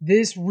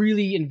 This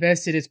really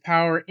invested its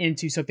power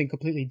into something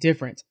completely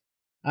different.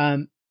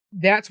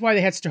 That's why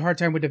they had such a hard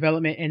time with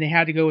development, and they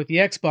had to go with the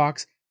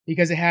Xbox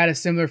because it had a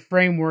similar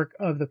framework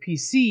of the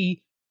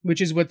PC, which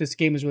is what this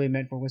game was really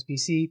meant for, was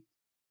PC.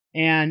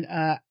 And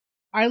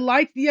I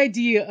like the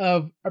idea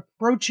of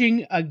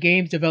approaching a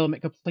game's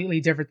development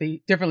completely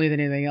differently than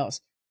anything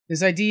else.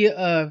 This idea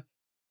of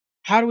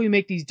how do we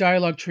make these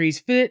dialogue trees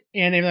fit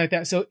and everything like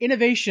that. So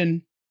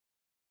innovation,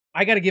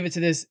 I got to give it to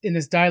this in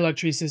this dialogue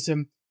tree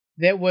system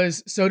that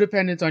was so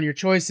dependent on your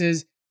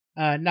choices,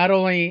 not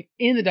only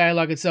in the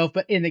dialogue itself,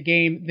 but in the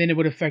game. Then it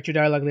would affect your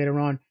dialogue later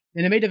on.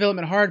 And it made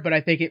development hard, but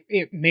I think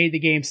it made the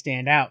game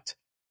stand out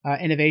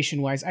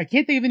innovation wise. I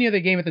can't think of any other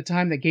game at the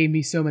time that gave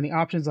me so many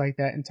options like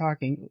that in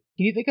talking.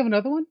 Can you think of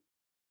another one?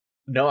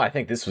 No, I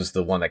think this was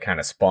the one that kind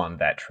of spawned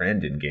that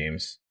trend in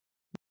games.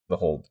 The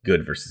whole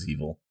good versus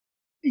evil.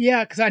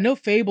 Yeah, because I know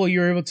Fable, you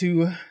were able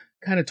to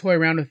kind of toy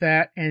around with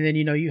that, and then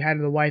you had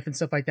the wife and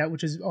stuff like that,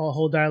 which is a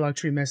whole dialogue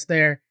tree mess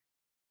there.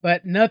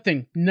 But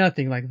nothing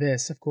like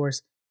this, of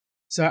course.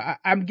 So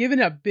I'm giving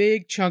a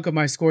big chunk of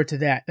my score to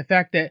that. The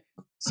fact that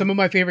some of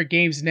my favorite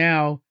games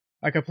now,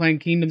 like are playing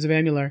Kingdoms of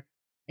Amalur,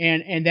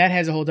 and that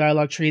has a whole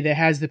dialogue tree that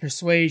has the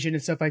persuasion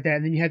and stuff like that.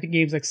 And then you had the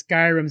games like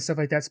Skyrim and stuff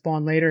like that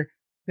spawn later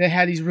that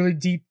had these really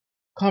deep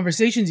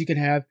conversations you can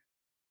have.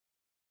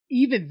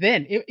 Even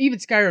then, even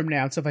Skyrim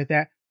now and stuff like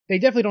that, they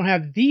definitely don't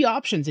have the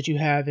options that you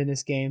have in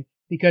this game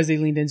because they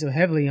leaned in so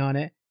heavily on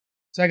it.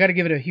 So I got to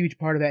give it a huge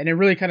part of that, and it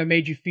really kind of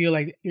made you feel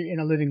like you're in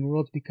a living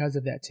world because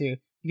of that too.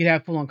 You could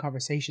have full-on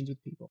conversations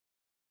with people.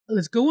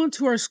 Let's go on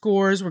to our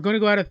scores. We're going to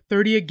go out of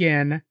 30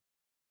 again.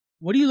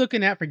 What are you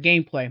looking at for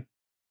gameplay?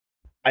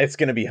 It's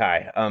going to be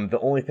high. The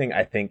only thing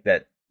I think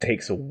that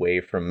takes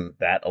away from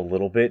that a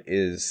little bit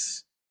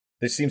is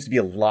there seems to be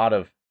a lot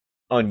of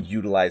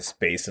unutilized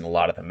space in a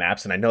lot of the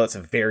maps, and I know that's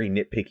a very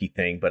nitpicky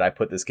thing, but I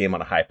put this game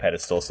on a high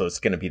pedestal, so it's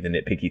going to be the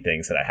nitpicky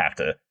things that I have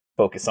to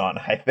focus on.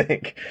 I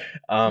think.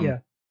 Yeah.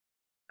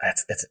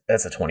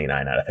 That's a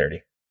 29 out of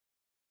 30.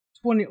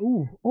 20.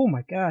 Ooh, oh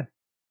my god.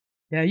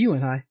 Yeah, you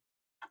went high.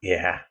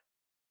 Yeah.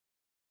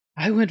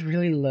 I went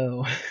really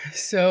low.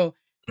 So,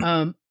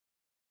 the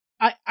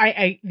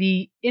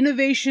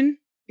innovation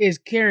is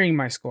carrying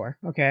my score,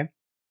 okay?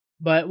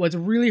 But what's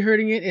really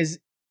hurting it is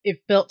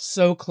it felt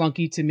so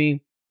clunky to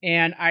me.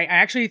 And I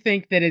actually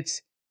think that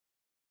it's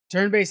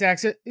turn-based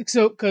access.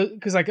 So,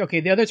 because like, okay,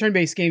 the other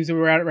turn-based games that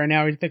we're at right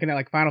now, we're thinking at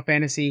like Final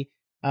Fantasy.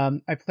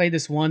 I played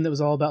this one that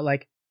was all about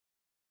like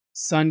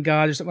Sun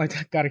God or something like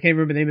that. God, I can't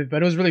remember the name of it,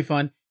 but it was really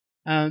fun.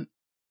 Um,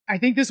 I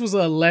think this was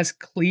a less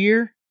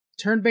clear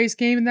turn-based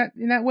game in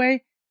that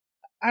way.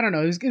 I don't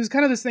know. It was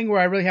kind of this thing where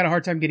I really had a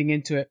hard time getting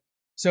into it.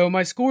 So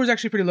my score is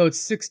actually pretty low. It's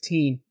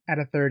 16 out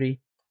of 30.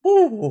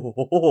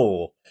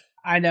 Ooh.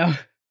 I know.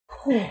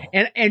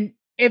 And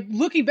if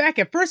looking back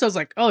at first, I was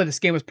like, "Oh, this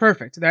game was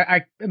perfect.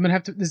 I'm gonna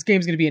have to. This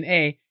game's gonna be an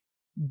A."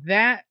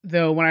 That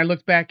though, when I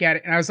looked back at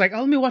it, and I was like, "Oh,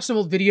 let me watch some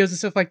old videos and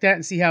stuff like that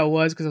and see how it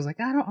was," because I was like,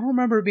 I don't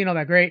remember it being all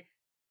that great."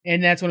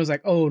 And that's when it was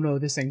like, "Oh no,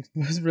 this thing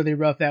was really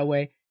rough that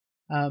way."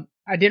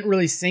 I didn't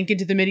really sink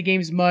into the mini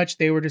games much.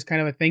 They were just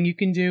kind of a thing you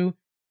can do.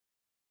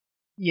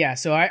 Yeah,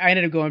 so I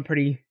ended up going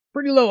pretty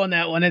low on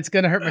that one. It's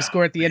gonna hurt my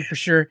score at the end for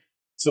sure.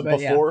 So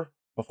But yeah.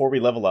 before we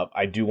level up,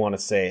 I do want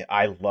to say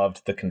I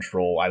loved the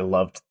control. I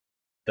loved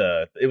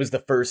it was the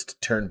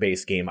first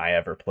turn-based game I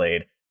ever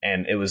played,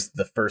 and it was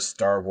the first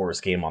Star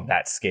Wars game on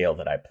that scale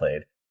that I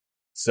played.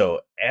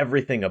 So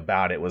everything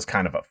about it was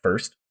kind of a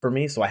first for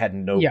me, so I had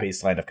no Yeah.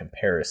 baseline of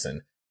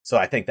comparison. So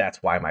I think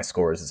that's why my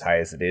score is as high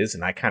as it is,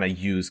 and I kind of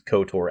use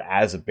KOTOR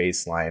as a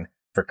baseline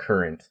for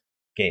current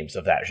games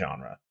of that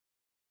genre.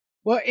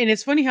 Well, and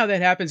it's funny how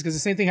that happens because the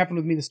same thing happened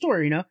with me in the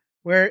story,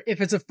 where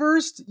if it's a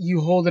first,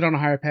 you hold it on a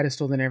higher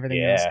pedestal than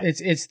everything else. Yeah.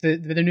 It's the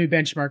new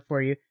benchmark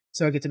for you,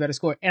 so it gets a better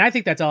score. And I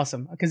think that's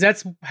awesome because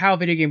that's how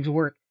video games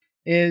work.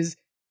 Is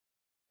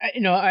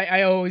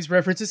I always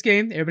reference this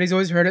game. Everybody's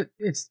always heard it.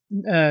 It's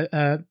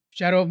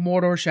Shadow of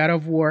Mordor, Shadow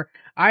of War.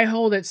 I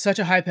hold it such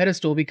a high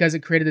pedestal because it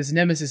created this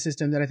nemesis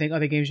system that I think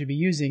other games should be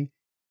using.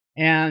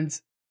 And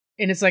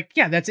it's like,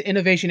 yeah, that's an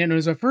innovation and it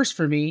was a first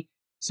for me.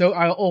 So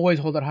I'll always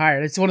hold it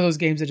higher. It's one of those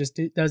games that just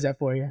does that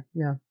for you.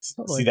 Yeah.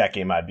 Totally. See, that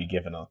game I'd be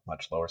given a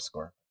much lower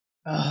score.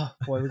 Oh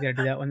boy, we gotta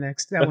do that one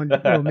next. That one,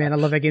 oh man, I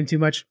love that game too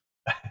much.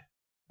 All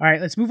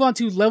right, let's move on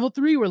to level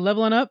 3. We're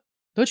leveling up.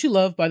 Don't you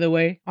love, by the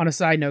way, on a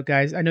side note,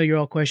 guys, I know you're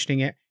all questioning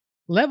it.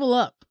 Level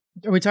up.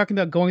 Are we talking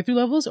about going through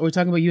levels or are we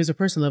talking about you as a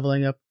person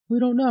leveling up? We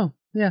don't know.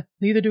 Yeah,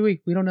 neither do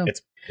we. We don't know.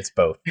 It's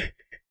both.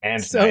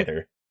 And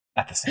neither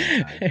at the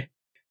same time.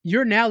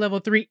 You're now level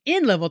 3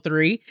 in level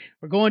 3.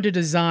 We're going to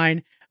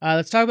design.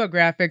 Let's talk about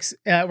graphics.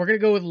 We're going to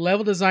go with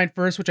level design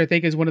first, which I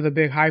think is one of the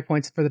big high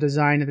points for the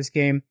design of this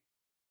game.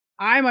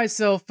 I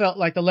myself felt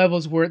like the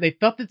levels they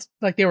felt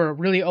like they were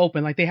really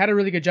open. Like they had a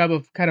really good job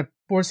of kind of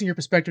forcing your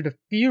perspective to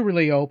feel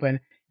really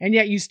open, and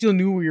yet you still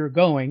knew where you were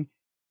going.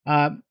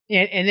 And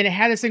then it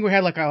had this thing where it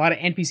had like a lot of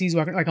NPCs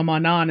walking, like a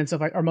Manan and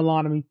stuff or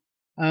Milan. I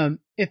mean,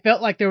 it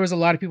felt like there was a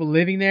lot of people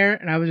living there,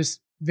 and I was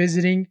just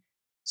visiting.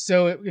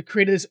 So it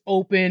created this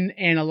open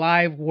and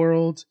alive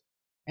world.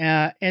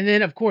 And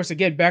then, of course,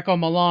 again, back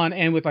on Milan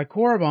and with like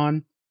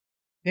Korriban,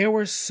 there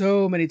were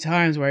so many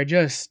times where I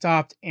just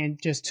stopped and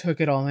just took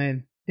it all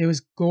in. It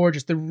was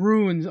gorgeous. The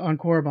ruins on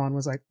Korriban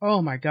was like,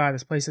 oh my god,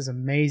 this place is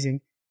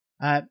amazing.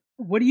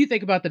 What do you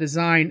think about the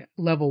design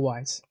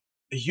level-wise?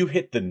 You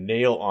hit the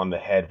nail on the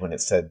head when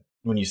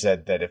you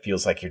said that it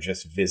feels like you're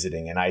just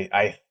visiting, and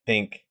I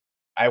think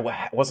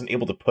wasn't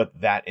able to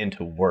put that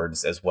into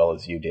words as well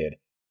as you did.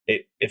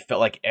 It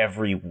felt like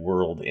every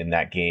world in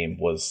that game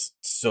was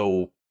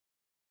so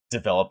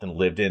developed and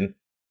lived in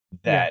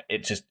that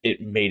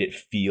it made it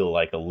feel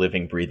like a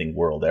living, breathing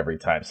world every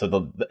time. So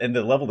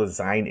the level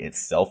design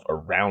itself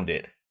around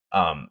it,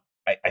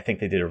 I think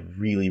they did a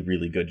really,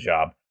 really good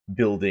job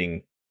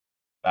building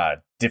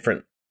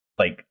different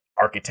like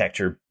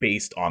architecture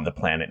based on the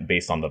planet and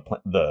based on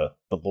the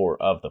lore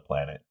of the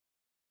planet.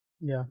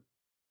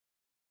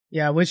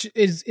 Yeah, which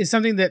is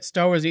something that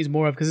Star Wars needs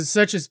more of because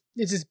it's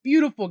this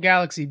beautiful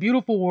galaxy,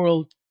 beautiful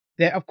world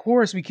that of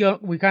course we kind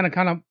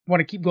of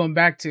want to keep going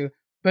back to.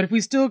 But if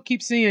we still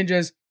keep seeing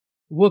just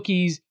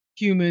Wookiees,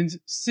 humans,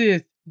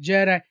 Sith,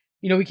 Jedi,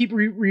 we keep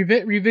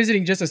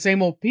revisiting just the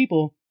same old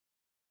people.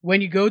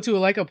 When you go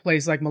to a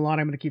place like Milan,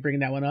 I'm going to keep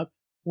bringing that one up,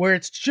 where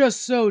it's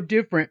just so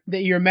different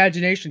that your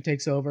imagination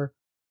takes over.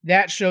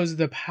 That shows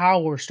the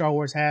power Star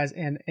Wars has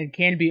and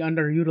can be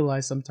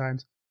underutilized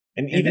sometimes.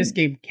 And this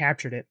game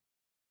captured it.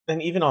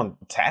 And even on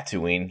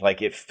Tatooine,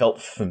 like it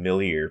felt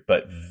familiar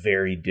but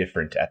very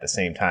different at the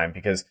same time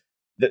because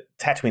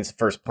Tatooine's the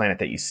first planet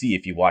that you see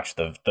if you watch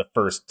the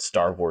first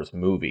Star Wars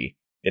movie.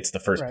 It's the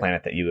first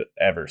planet that you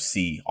ever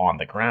see on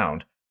the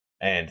ground.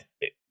 And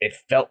it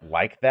felt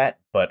like that,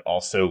 but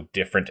also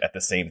different at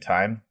the same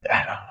time.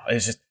 I don't know.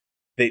 It's just,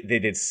 they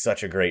did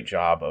such a great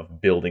job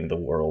of building the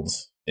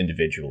worlds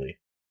individually.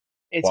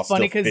 It's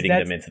funny because fitting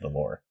them into the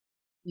lore.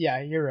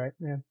 Yeah, you're right,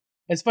 man.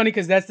 It's funny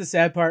because that's the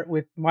sad part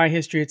with my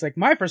history. It's like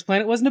my first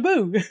planet was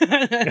Naboo.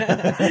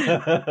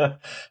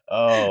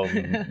 Oh,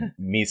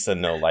 Misa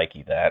no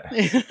likey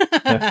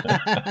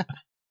that.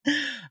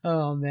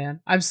 Oh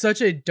man, I'm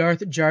such a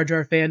Darth Jar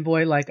Jar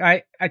fanboy. Like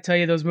I tell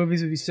you, those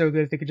movies would be so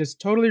good if they could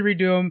just totally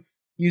redo them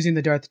using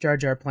the Darth Jar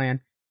Jar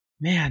plan.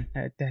 Man,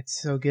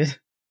 that's so good.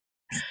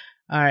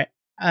 All right,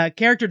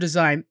 character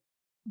design.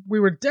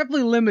 We were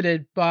definitely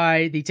limited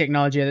by the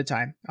technology at the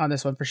time on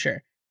this one for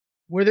sure.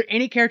 Were there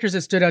any characters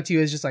that stood out to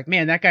you as just like,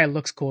 man, that guy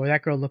looks cool, or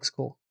that girl looks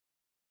cool?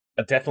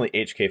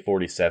 Definitely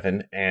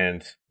HK-47,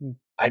 and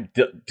I'm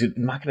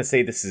not going to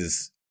say this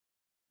is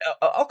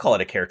I'll call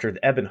it a character,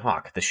 the Ebon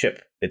Hawk, the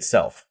ship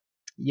itself.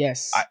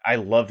 Yes. I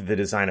loved the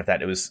design of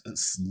that. It was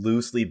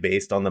loosely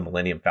based on the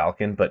Millennium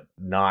Falcon, but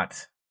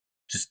not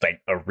just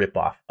like a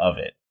ripoff of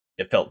it.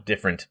 It felt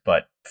different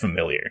but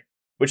familiar,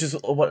 which is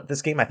what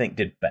this game I think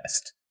did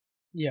best.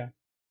 Yeah.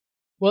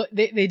 Well,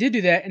 they did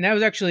do that, and that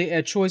was actually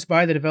a choice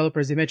by the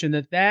developers. They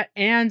mentioned that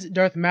and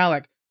Darth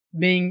Malak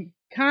being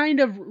kind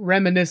of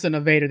reminiscent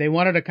of Vader. They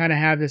wanted to kind of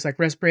have this like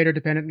respirator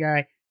dependent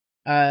guy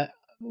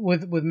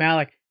with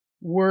Malak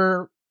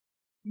were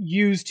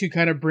used to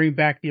kind of bring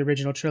back the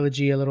original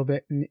trilogy a little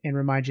bit and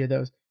remind you of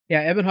those.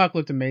 Yeah, Ebon Hawk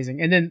looked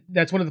amazing. And then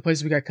that's one of the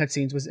places we got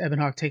cutscenes was Ebon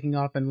Hawk taking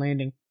off and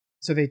landing.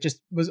 So they just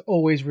was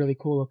always really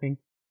cool looking.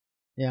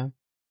 Yeah.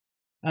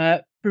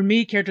 For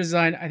me, character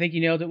design, I think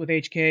you nailed it with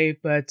HK,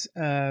 but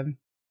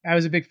I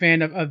was a big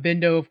fan of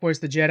Bindo, of course,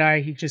 the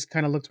Jedi. He just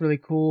kind of looked really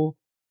cool.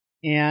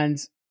 And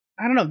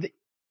I don't know,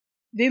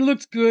 they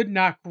looked good,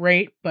 not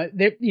great, but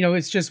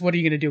it's just what are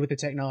you going to do with the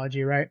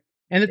technology, right?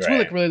 And the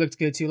Twi'lek really looked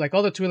good too. Like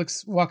all the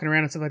Twi'leks walking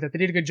around and stuff like that. They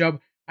did a good job.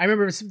 I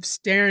remember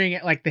staring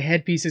at like the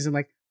headpieces and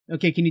like,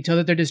 okay, can you tell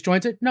that they're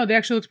disjointed? No, they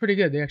actually look pretty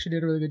good. They actually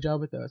did a really good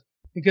job with those.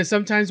 Because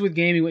sometimes with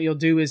gaming, what you'll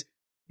do is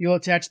you'll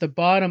attach the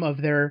bottom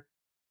of their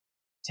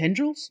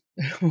tendrils.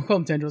 We'll call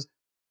them tendrils.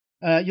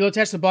 You'll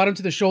attach the bottom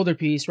to the shoulder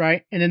piece,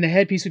 right? And then the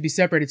headpiece would be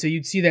separated. So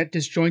you'd see that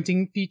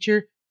disjointing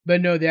feature.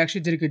 But no, they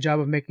actually did a good job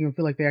of making them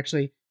feel like they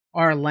actually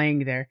are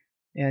laying there.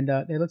 And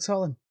they look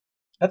solid.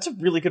 That's a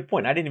really good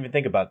point. I didn't even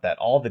think about that.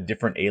 All the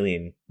different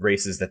alien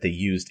races that they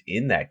used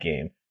in that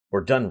game were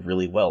done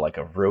really well. Like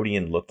a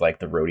Rhodian looked like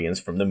the Rhodians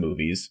from the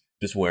movies,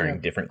 just wearing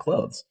different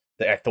clothes.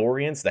 The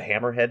Ithorians, the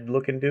hammerhead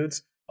looking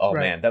dudes. Oh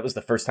man, that was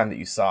the first time that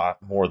you saw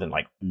more than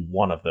like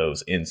one of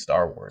those in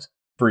Star Wars.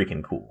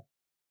 Freaking cool.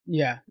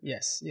 Yeah,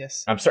 yes.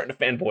 I'm starting to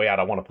fanboy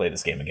out. I want to play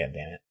this game again,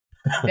 damn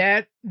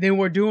it. Then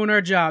we're doing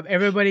our job.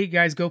 Everybody,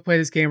 guys, go play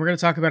this game. We're going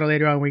to talk about it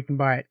later on when we can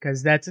buy it,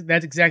 because that's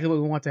exactly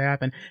what we want to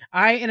happen.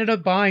 I ended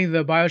up buying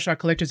the BioShock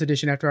Collector's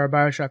Edition after our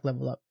BioShock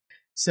level up.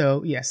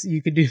 So, yes,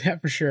 you could do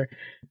that for sure.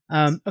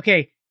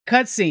 Okay,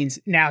 cutscenes.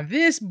 Now,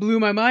 this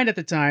blew my mind at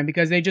the time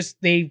because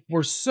they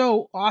were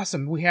so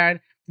awesome. We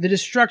had the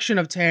destruction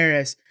of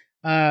Terrace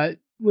by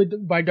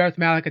Darth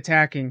Malak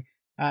attacking.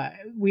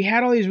 We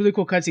had all these really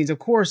cool cutscenes. Of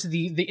course,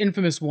 the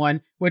infamous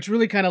one, which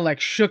really kind of like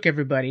shook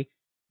everybody,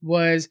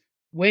 was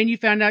when you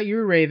found out you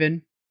were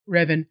Revan,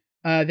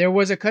 there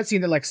was a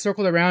cutscene that like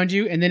circled around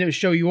you, and then it would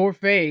show your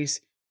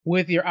face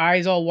with your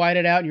eyes all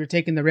whited out, and you're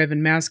taking the Revan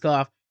mask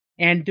off.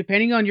 And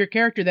depending on your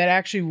character, that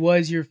actually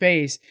was your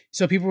face.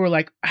 So people were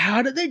like,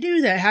 "How did they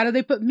do that? How did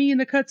they put me in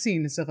the cutscene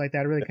and stuff like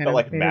that?" It really kind of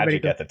felt like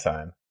magic at the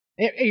time.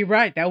 You're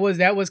right. That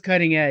was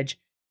cutting edge.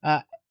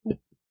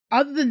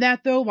 Other than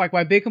that, though, like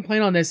my big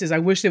complaint on this is I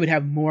wish they would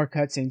have more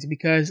cutscenes,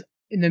 because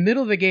in the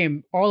middle of the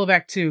game, all of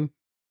Act 2,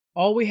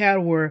 all we had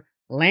were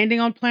landing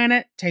on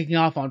planet, taking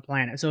off on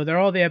planet. So they're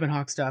all the Ebon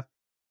Hawk stuff.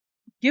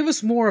 Give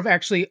us more of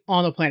actually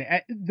on the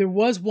planet. There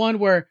was one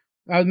where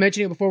I was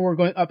mentioning it before, we're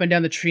going up and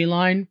down the tree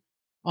line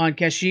on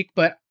Kashyyyk,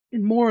 but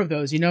more of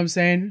those, you know what I'm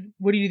saying?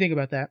 What do you think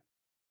about that?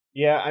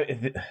 Yeah,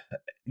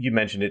 you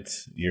mentioned it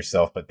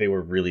yourself, but they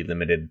were really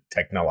limited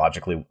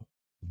technologically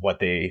what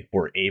they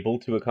were able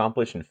to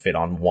accomplish and fit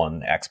on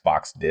one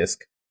Xbox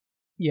disc.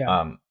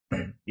 Yeah.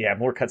 Yeah,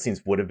 more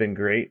cutscenes would have been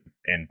great,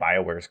 and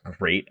BioWare's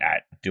great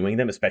at doing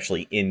them,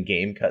 especially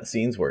in-game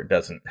cutscenes where it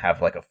doesn't have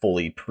like a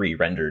fully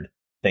pre-rendered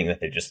thing that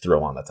they just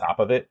throw on the top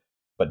of it,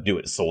 but do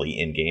it solely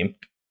in-game.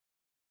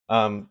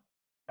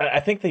 I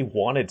think they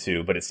wanted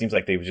to, but it seems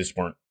like they just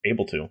weren't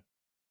able to.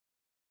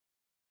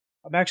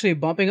 I'm actually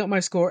bumping up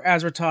my score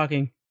as we're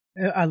talking.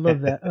 I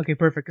love that. Okay,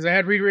 perfect. Because I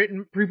had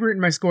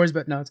pre-written my scores,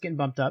 but no, it's getting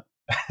bumped up.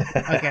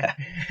 Okay.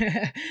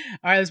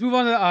 All right, let's move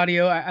on to the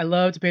audio. I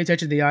love to pay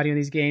attention to the audio in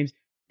these games.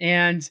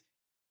 And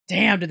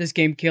damn, did this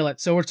game kill it.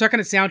 So we're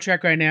talking a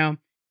soundtrack right now.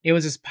 It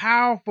was this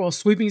powerful,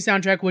 sweeping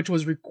soundtrack, which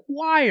was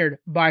required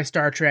by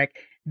Star Trek.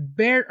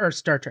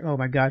 Star Trek. Oh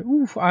my God.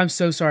 Oof, I'm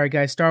so sorry,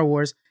 guys. Star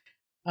Wars.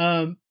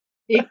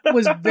 It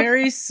was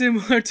very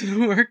similar to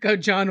the work of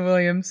John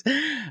Williams,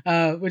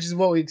 which is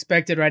what we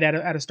expected right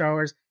out of Star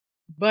Wars.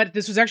 But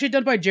this was actually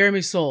done by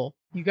Jeremy Soule.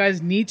 You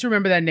guys need to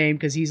remember that name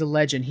because he's a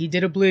legend. He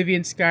did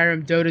Oblivion,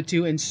 Skyrim, Dota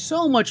 2, and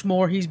so much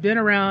more. He's been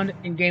around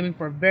in gaming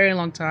for a very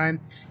long time.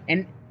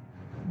 And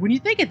when you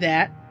think of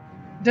that,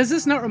 does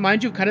this not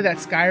remind you of kind of that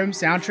Skyrim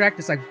soundtrack,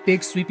 this like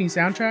big sweeping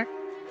soundtrack?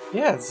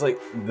 Yeah, it's like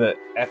the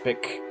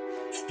epic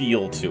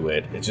feel to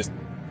it. It just,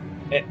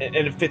 and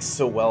it fits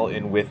so well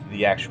in with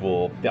the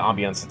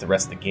ambiance that the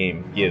rest of the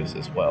game gives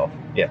as well.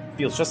 Yeah, it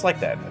feels just like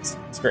that.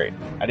 It's great.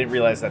 I didn't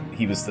realize that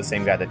he was the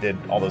same guy that did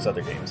all those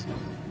other games.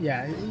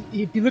 Yeah,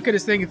 if you look at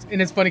his thing,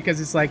 it's funny because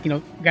it's like,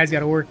 guys got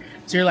to work.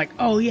 So you're like,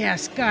 oh yeah,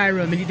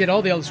 Skyrim, and he did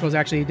all the Elder Scrolls.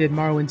 Actually, he did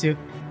Morrowind too.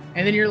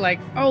 And then you're like,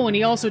 oh, and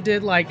he also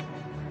did like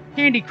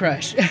Candy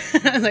Crush.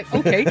 I was like,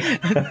 okay,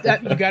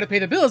 you got to pay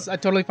the bills. I'm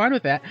totally fine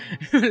with that.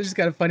 It's just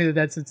kind of funny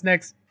that sits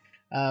next.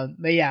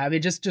 But yeah, I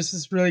mean, just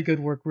this really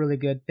good work, really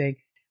good thing.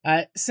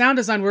 Sound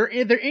design. Were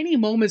there any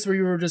moments where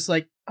you were just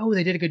like, oh,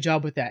 they did a good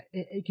job with that?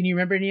 Can you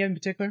remember any in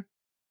particular?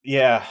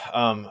 Yeah,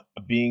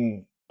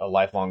 being a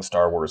lifelong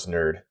Star Wars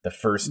nerd, the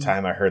first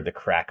time I heard the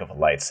crack of a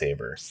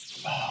lightsaber,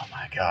 oh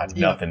my god,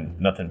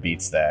 nothing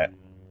beats that.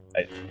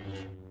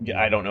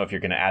 I don't know if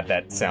you're going to add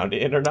that sound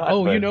in or not.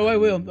 Oh, but... you know I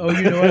will. Oh,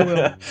 you know I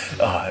will.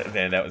 Oh,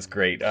 man, that was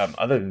great.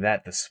 Other than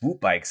that, the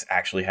swoop bikes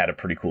actually had a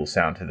pretty cool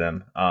sound to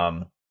them.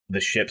 The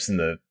ships and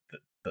the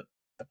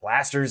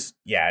blasters,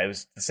 yeah,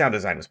 the sound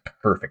design was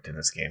perfect in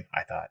this game.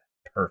 I thought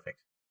perfect.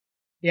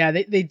 Yeah,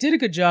 they did a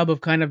good job of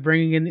kind of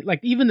bringing in,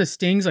 like, even the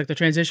stings, like the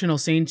transitional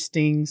scene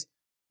stings,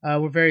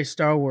 were very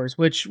Star Wars,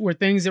 which were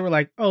things that were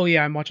like, oh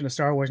yeah, I'm watching a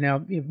Star Wars now.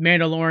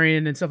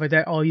 Mandalorian and stuff like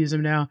that, all use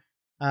them now.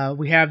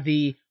 We have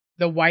the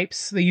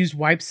wipes. They used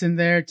wipes in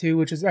there too,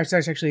 which is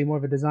actually more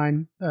of a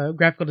design,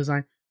 graphical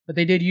design. But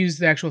they did use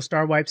the actual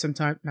star wipes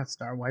sometimes. Not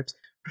star wipes,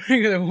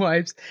 regular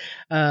wipes.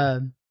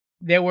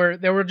 They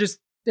were just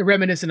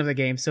reminiscent of the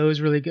game, so it was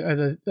really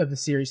good, of the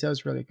series. So it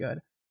was really good.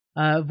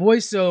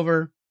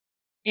 Voiceover.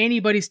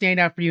 Anybody stand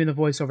out for you in the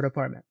voiceover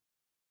department?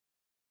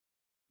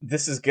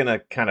 This is gonna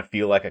kind of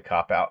feel like a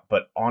cop-out,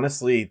 but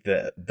honestly,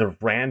 the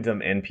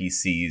random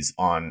NPCs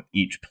on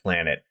each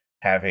planet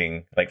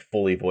having like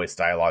fully voiced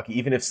dialogue,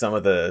 even if some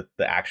of the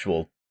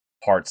actual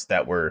parts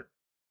that were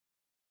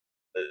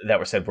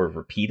said were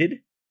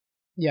repeated.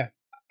 Yeah.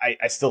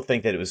 I still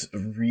think that it was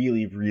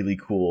really, really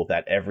cool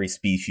that every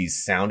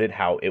species sounded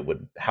how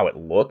it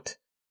looked,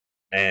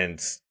 and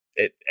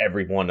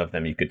every one of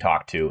them you could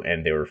talk to,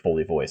 and they were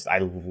fully voiced. I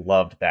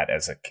loved that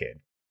as a kid.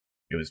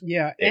 It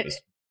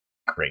was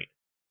great.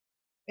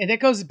 And that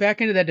goes back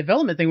into that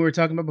development thing we were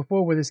talking about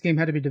before, where this game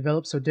had to be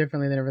developed so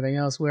differently than everything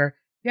else. Where,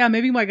 yeah,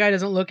 maybe my guy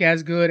doesn't look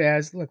as good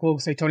as, like, we'll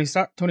say Tony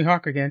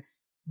Hawk again,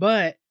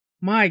 but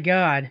my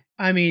God,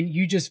 I mean,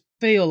 you just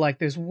feel like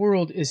this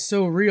world is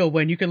so real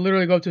when you can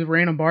literally go to a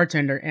random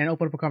bartender and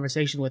open up a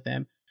conversation with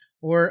them,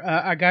 or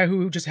a guy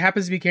who just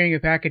happens to be carrying a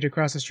package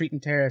across the street in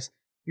Terrace.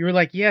 You were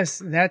like,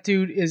 yes, that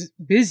dude is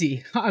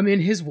busy. I'm in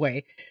his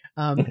way.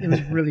 It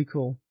was really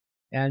cool.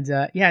 And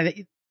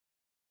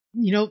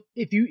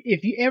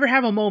if you ever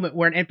have a moment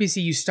where an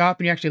NPC, you stop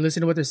and you actually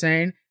listen to what they're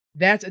saying,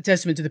 that's a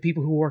testament to the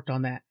people who worked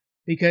on that,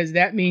 because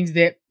that means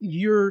that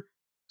your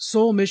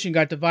sole mission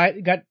got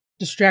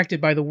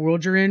distracted by the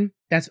world you're in.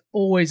 That's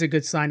always a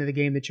good sign of the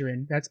game that you're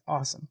in. That's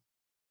awesome.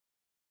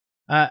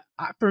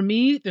 For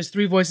me, there's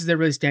 3 voices that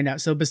really stand out.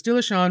 So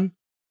Bastila Shan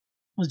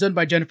was done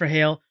by Jennifer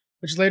Hale,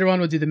 which later on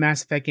will do the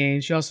Mass Effect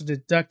games. She also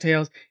did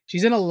DuckTales.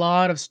 She's in a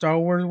lot of Star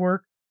Wars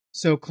work.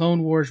 So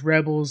Clone Wars,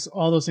 Rebels,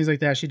 all those things like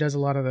that. She does a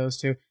lot of those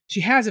too.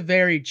 She has a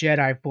very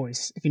Jedi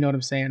voice, if you know what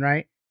I'm saying,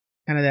 right?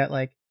 Kind of that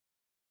like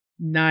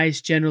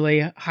nice,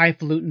 generally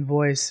highfalutin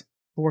voice.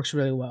 Works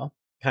really well.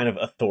 Kind of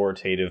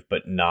authoritative,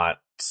 but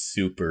not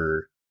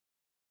super.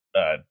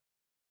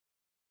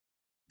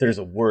 There's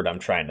a word I'm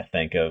trying to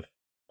think of.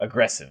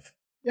 Aggressive.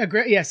 Yeah,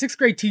 yeah, 6th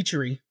grade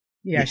teachery.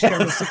 Yeah, she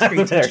got a 6th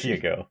grade teacher. There you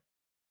go.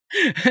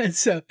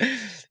 So,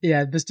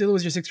 yeah, Bastila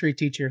was your 6th grade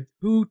teacher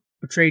who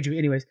betrayed you.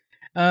 Anyways,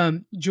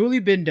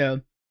 Julie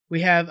Bindo,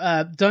 we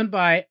have done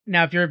by,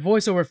 now if you're a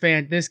voiceover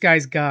fan, this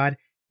guy's God.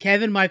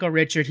 Kevin Michael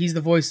Richard, he's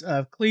the voice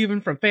of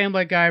Cleveland from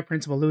Family Guy,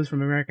 Principal Lewis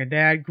from American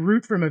Dad,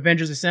 Groot from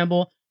Avengers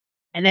Assemble,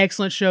 an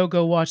excellent show,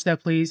 go watch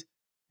that please,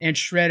 and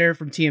Shredder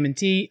from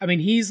TMNT. I mean,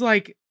 he's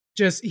like,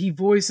 he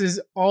voices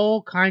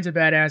all kinds of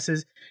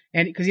badasses,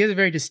 and because he has a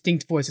very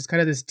distinct voice, it's kind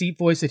of this deep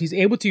voice that he's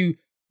able to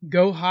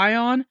go high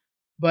on,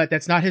 but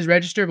that's not his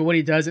register. But what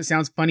he does, it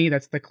sounds funny.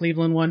 That's the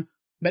Cleveland one.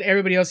 But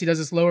everybody else, he does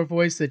this lower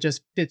voice that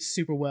just fits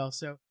super well.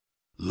 So,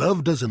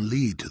 love doesn't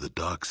lead to the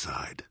dark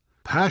side.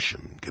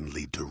 Passion can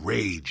lead to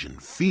rage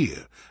and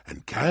fear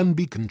and can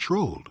be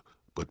controlled.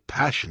 But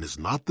passion is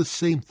not the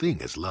same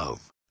thing as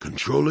love.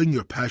 Controlling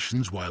your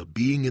passions while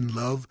being in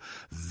love,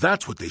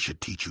 that's what they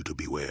should teach you to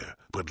beware.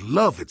 But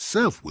love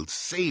itself will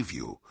save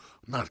you,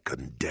 not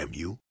condemn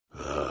you.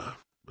 But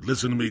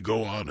listen to me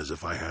go on as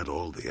if I had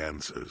all the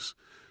answers.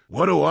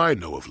 What do I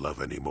know of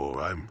love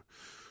anymore? I'm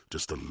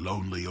just a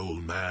lonely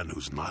old man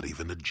who's not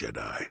even a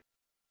Jedi.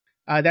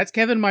 That's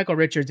Kevin Michael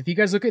Richards. If you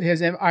guys look at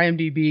his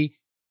IMDb,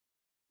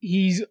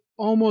 he's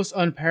almost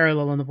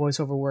unparalleled on the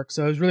voiceover work.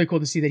 So it was really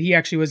cool to see that he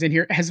actually was in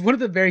here as one of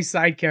the very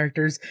side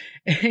characters.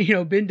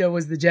 Bindo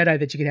was the Jedi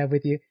that you could have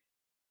with you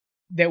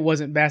that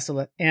wasn't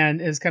Bastila.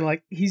 And it was kind of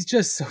like, he's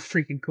just so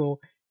freaking cool.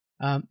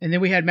 And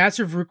then we had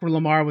Master Vruker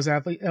Lamar was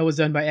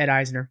done by Ed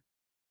Eisner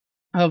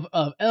of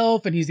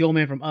Elf, and he's the old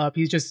man from Up.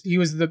 He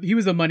was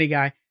the money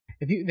guy.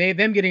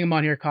 Them getting him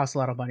on here cost a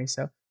lot of money,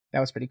 so that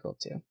was pretty cool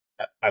too.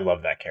 I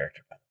love that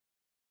character.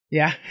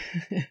 Yeah.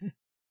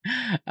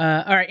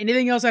 All right.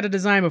 Anything else out of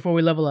design before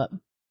we level up?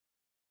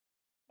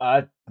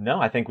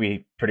 No, I think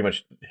we pretty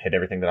much hit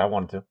everything that I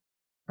wanted to.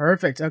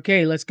 Perfect.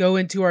 Okay, let's go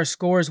into our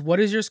scores. What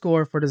is your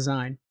score for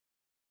design?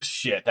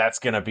 Shit, that's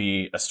gonna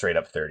be a straight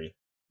up 30.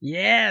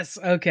 Yes.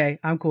 Okay,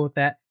 I'm cool with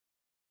that.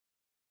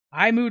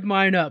 I moved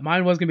mine up.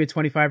 Mine was going to be a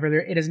 25 earlier.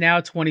 It is now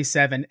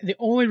 27. The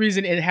only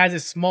reason it has a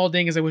small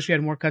ding is I wish we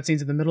had more cutscenes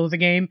in the middle of the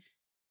game.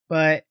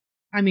 But,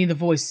 I mean, the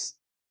voice,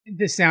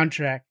 the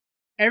soundtrack,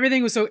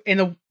 everything was so...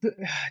 And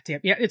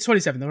damn, yeah, it's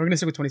 27 though. We're going to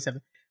stick with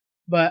 27.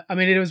 But, I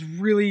mean, it was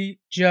really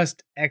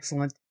just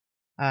excellent.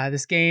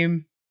 This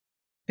game,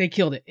 They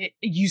killed it.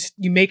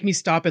 You make me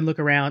stop and look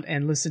around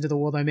and listen to the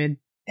world I'm in.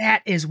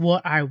 That is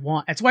what I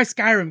want. That's why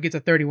Skyrim gets a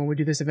 30 when we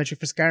do this adventure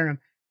for Skyrim,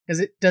 because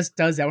it just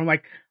does that. We're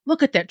like,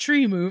 look at that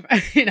tree move.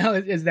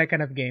 It's that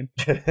kind of game.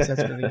 So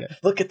that's really good.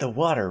 Look at the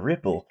water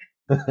ripple.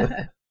 All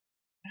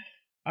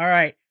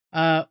right.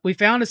 We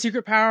found a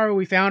secret power.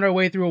 We found our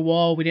way through a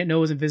wall we didn't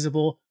know was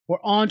invisible.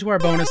 We're on to our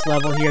bonus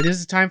level here.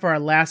 This is time for our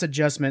last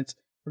adjustments.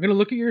 We're going to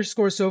look at your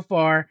score so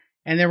far,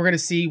 and then we're going to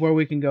see where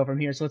we can go from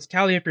here. So let's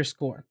tally up your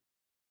score.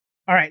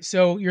 All right,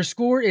 so your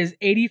score is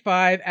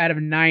 85 out of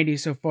 90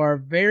 so far.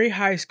 Very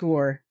high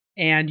score,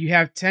 and you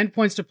have 10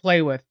 points to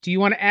play with. Do you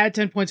want to add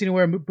 10 points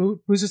anywhere,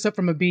 boost us up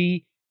from a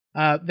B?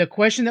 The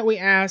question that we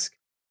ask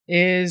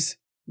is,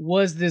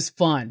 was this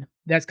fun?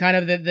 That's kind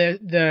of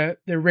the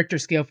Richter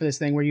scale for this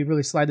thing, where you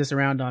really slide this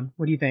around on.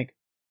 What do you think?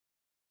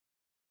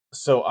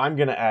 So I'm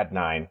going to add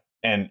 9,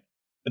 and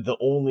the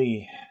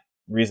only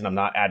reason I'm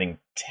not adding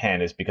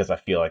 10 is because I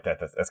feel like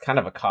that's kind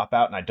of a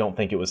cop-out, and I don't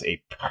think it was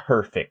a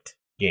perfect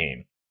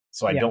game.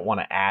 So I don't want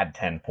to add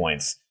 10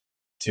 points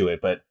to it,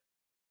 but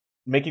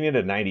making it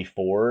a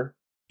 94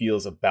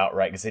 feels about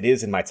right, because it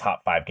is in my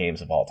top 5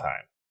 games of all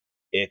time.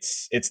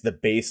 It's the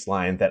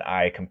baseline that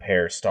I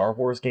compare Star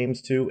Wars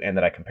games to, and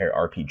that I compare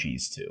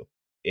RPGs to.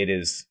 It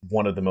is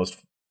one of the most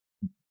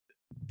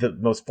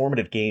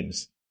formative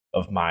games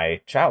of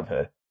my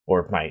childhood,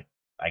 or my,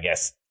 I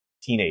guess,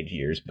 teenage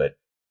years, but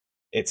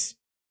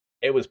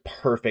it was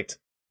perfect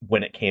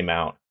when it came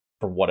out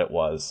for what it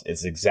was.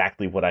 It's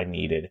exactly what I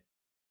needed.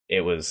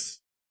 It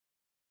was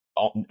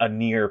a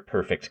near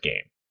perfect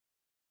game.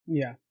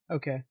 Yeah.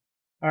 Okay.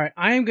 All right.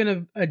 I am going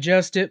to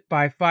adjust it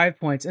by 5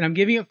 points, and I'm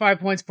giving it 5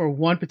 points for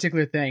one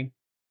particular thing: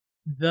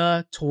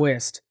 the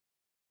twist.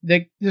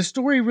 The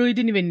story really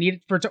didn't even need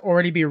for it to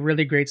already be a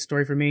really great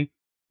story for me.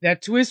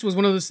 That twist was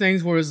one of those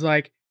things where it was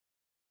like,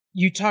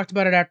 you talked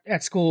about it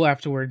at school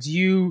afterwards.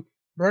 You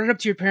brought it up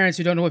to your parents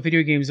who don't know what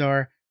video games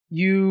are.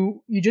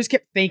 You just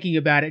kept thinking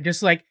about it.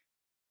 Just like,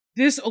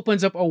 this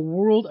opens up a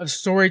world of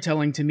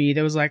storytelling to me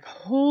that was like,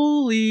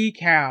 holy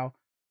cow.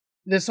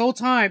 This whole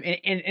time,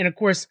 and of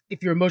course,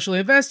 if you're emotionally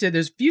invested,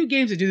 there's few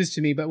games that do this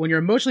to me, but when you're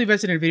emotionally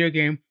invested in a video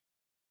game,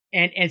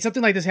 and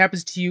something like this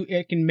happens to you,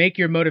 it can make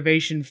your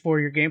motivation for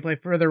your gameplay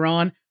further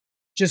on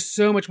just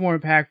so much more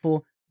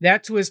impactful.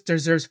 That twist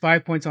deserves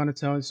 5 points on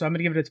its own, so I'm going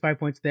to give it its 5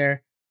 points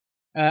there.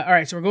 All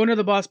right, so we're going to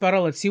the boss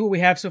battle. Let's see what we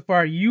have so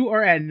far. You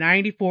are at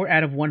 94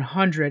 out of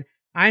 100.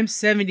 I'm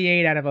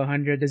 78 out of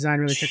 100. Design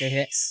really took a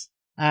hit.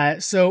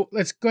 So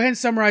let's go ahead and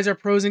summarize our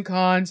pros and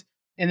cons,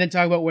 and then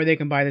talk about where they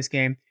can buy this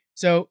game.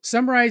 So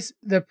summarize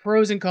the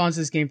pros and cons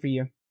of this game for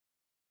you.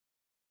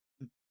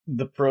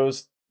 The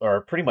pros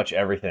are pretty much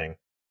everything.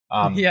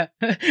 Yeah,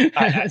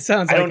 I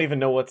don't even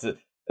know what to.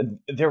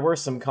 There were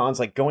some cons,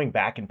 like going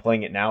back and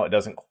playing it now, it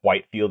doesn't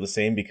quite feel the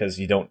same because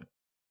you don't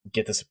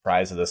get the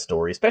surprise of the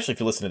story, especially if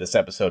you listen to this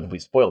episode and we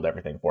spoiled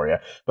everything for you.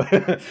 But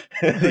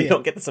you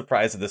don't get the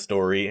surprise of the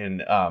story,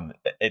 and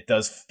it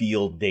does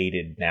feel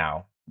dated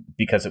now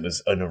because it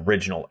was an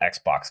original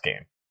Xbox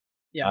game.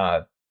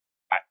 Yeah.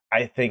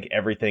 I think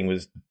everything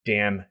was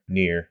damn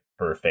near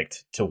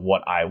perfect to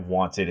what I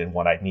wanted and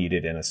what I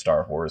needed in a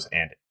Star Wars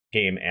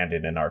game and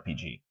in an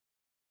RPG.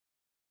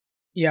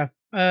 Yeah.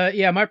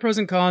 My pros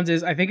and cons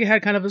is, I think it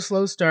had kind of a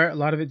slow start, a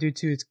lot of it due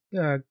to its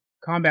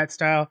combat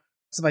style,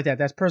 stuff like that.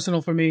 That's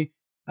personal for me.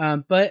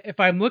 But if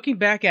I'm looking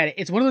back at it,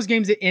 it's one of those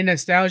games that in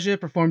nostalgia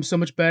performs so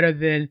much better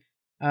than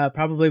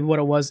probably what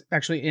it was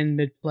actually in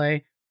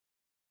mid-play.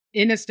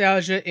 In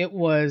nostalgia, it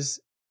was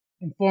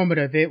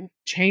informative. It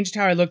changed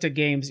how I looked at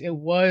games. It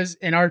was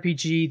an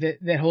RPG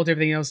that holds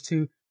everything else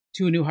to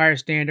a new higher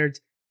standards.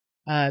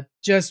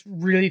 Just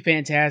really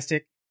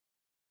fantastic.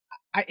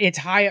 It's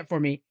high up for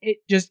me. It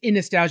just in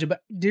nostalgia.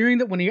 But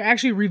when you're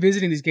actually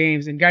revisiting these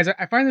games, and guys,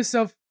 I find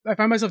myself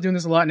doing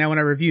this a lot now when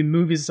I review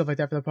movies and stuff like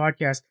that for the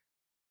podcast.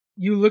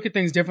 You look at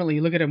things differently.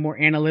 You look at it more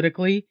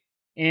analytically,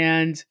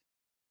 and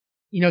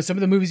some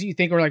of the movies that you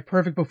think are like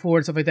perfect before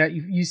and stuff like that,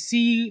 you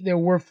see there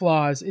were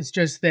flaws. It's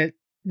just that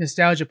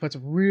nostalgia puts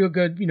real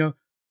good,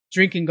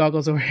 drinking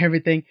goggles over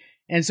everything.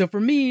 And so for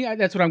me,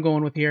 that's what I'm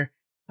going with here.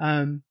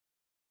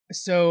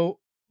 So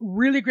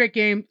really great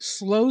game,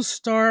 slow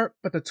start,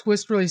 but the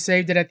twist really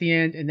saved it at the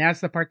end, and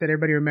that's the part that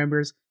everybody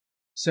remembers.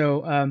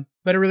 So,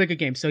 but a really good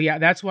game. So yeah,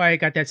 that's why I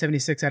got that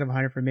 76 out of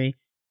 100 for me.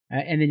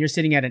 And then you're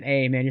sitting at an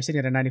A, man. You're sitting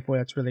at a 94.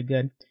 That's really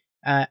good.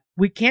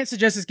 We can't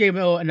suggest this game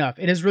enough.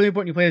 It is really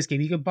important you play this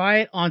game. You can buy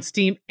it on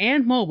Steam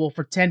and mobile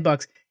for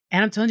 $10.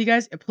 And I'm telling you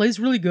guys, it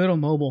plays really good on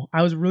mobile.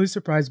 I was really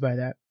surprised by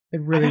that.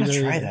 It really, I gotta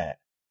really try did. that.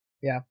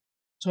 Yeah,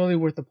 totally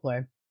worth the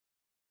play.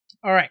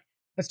 All right,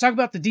 let's talk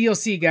about the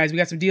DLC, guys. We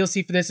got some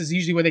DLC for this. This is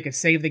usually where they can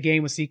save the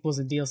game with sequels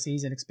and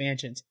DLCs and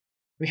expansions.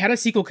 We had a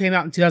sequel came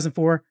out in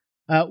 2004.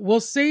 We'll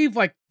save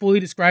like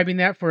fully describing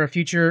that for a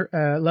future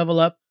level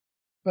up.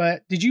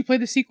 But did you play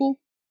the sequel?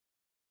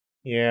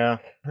 Yeah,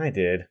 I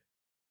did.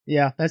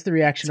 Yeah, that's the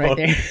reaction right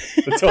there.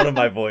 The tone of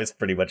my voice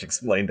pretty much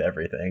explained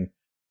everything.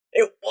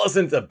 It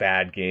wasn't a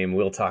bad game.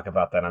 We'll talk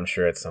about that, I'm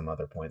sure, at some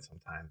other point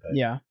sometime. But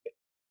yeah,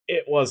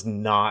 it was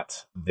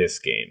not this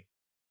game.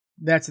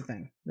 That's the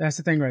thing. That's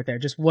the thing right there.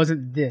 It just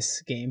wasn't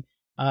this game.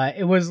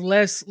 It was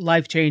less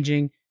life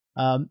changing.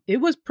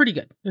 It was pretty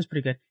good. It was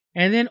pretty good.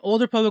 And then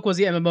Old Republic was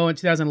the MMO in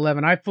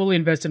 2011. I fully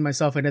invested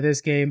myself into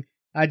this game.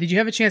 Did you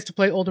have a chance to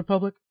play Old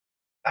Republic?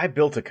 I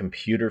built a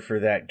computer for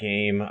that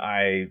game.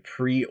 I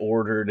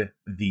pre-ordered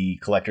the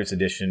collector's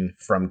edition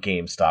from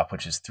GameStop,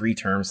 which is 3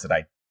 terms that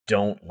I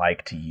don't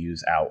like to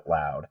use out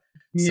loud.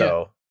 Yeah.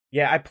 So,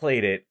 yeah, I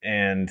played it,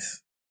 and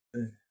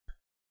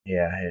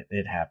yeah,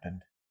 it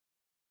happened.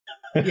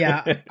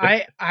 Yeah,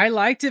 I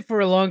liked it for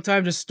a long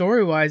time, just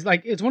story-wise.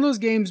 Like, it's one of those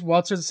games,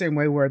 Walt's the same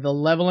way, where the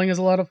leveling is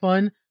a lot of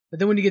fun, but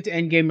then when you get to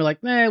endgame, you're like,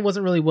 it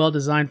wasn't really well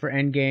designed for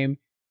endgame.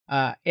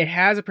 It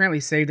has apparently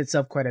saved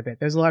itself quite a bit.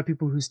 There's a lot of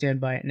people who stand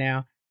by it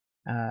now.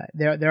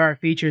 There are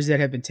features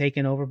that have been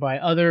taken over by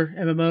other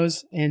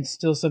MMOs, and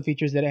still some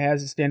features that it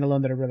has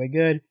standalone that are really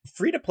good.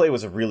 Free to play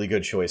was a really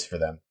good choice for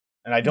them,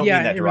 and I don't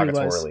mean that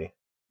derogatorily.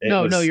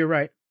 Really no, you're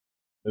right.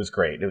 It was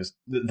great. It was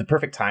the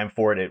perfect time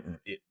for it.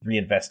 It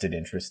reinvested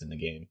interest in the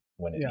game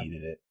when it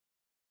needed it.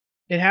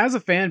 It has a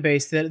fan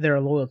base that are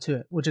loyal to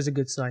it, which is a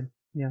good sign.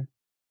 Yeah.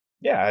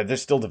 Yeah, they're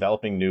still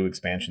developing new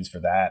expansions for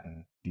that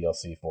and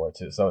DLC for it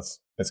too. So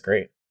it's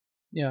great.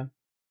 Yeah.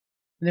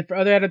 And then for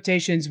other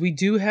adaptations, we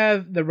do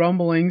have the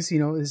rumblings.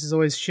 This is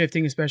always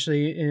shifting,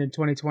 especially in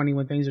 2020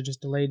 when things are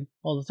just delayed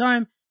all the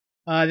time.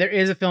 There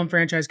is a film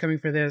franchise coming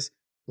for this.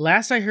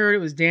 Last I heard, it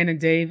was Dan and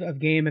Dave of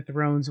Game of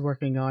Thrones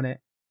working on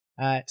it.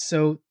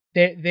 So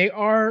they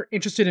are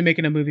interested in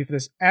making a movie for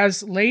this.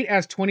 As late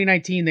as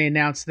 2019, they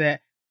announced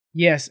that,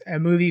 yes, a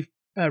movie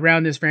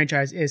around this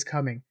franchise is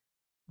coming.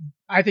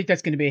 I think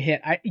that's going to be a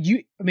hit.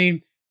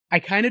 I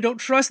kind of don't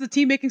trust the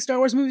team making Star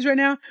Wars movies right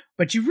now,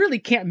 but you really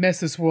can't mess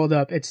this world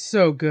up. It's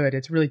so good.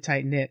 It's really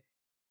tight-knit.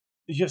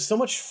 You have so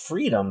much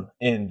freedom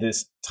in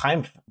this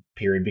time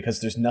period because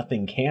there's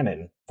nothing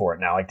canon for it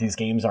now. Like, these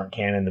games aren't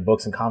canon. The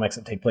books and comics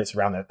that take place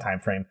around that time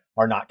frame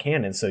are not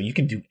canon, so you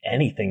can do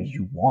anything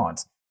you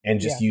want and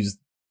just use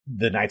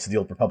the Knights of the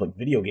Old Republic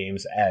video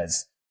games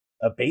as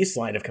a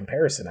baseline of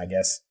comparison, I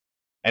guess.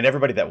 And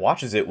everybody that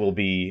watches it will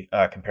be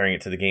comparing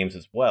it to the games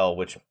as well,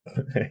 which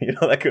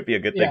that could be a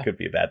good thing, could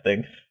be a bad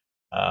thing.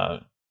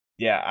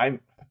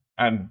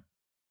 I'm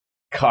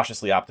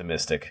cautiously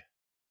optimistic.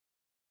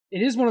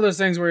 It is one of those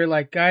things where you're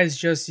like, guys,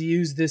 just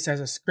use this as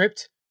a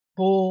script,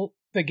 pull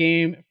the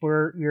game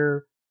for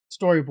your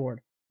storyboard.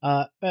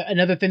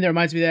 Another thing that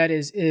reminds me of that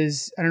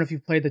is I don't know if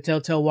you've played the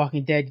Telltale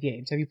Walking Dead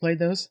games. Have you played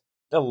those?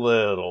 A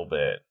little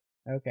bit.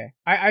 Okay.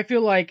 I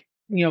feel like,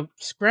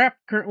 scrap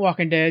current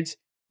Walking Deads,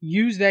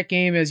 use that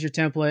game as your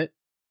template,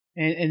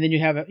 and then you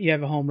have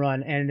a home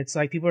run. And it's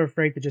like people are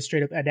afraid to just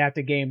straight up adapt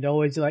a game. They're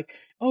always like,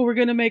 oh, we're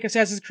gonna make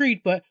Assassin's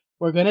Creed, but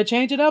we're gonna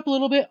change it up a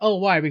little bit. Oh,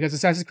 why? Because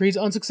Assassin's Creed's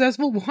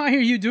unsuccessful? Why are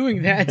you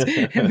doing that?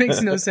 It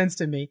makes no sense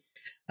to me.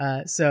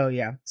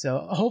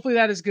 So hopefully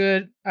that is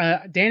good.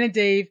 Dan and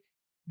Dave,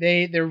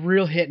 they're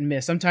real hit and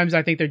miss. Sometimes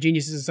I think they're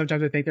geniuses, and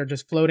sometimes I think they're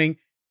just floating.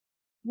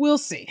 We'll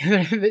see.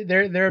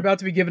 They're about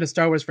to be given a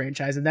Star Wars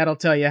franchise, and that'll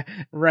tell you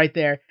right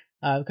there,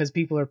 because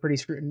people are pretty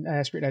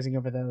scrutinizing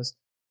over those.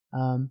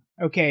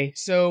 Okay,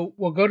 so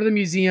we'll go to the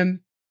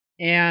museum,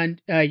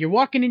 and you're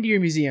walking into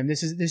your museum.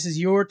 This is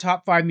your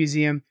top 5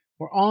 museum.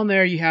 Where on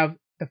there you have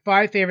the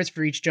 5 favorites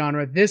for each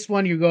genre. This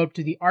one you go up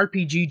to the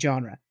RPG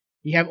genre.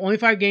 You have only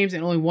 5 games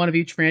and only 1 of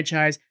each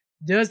franchise.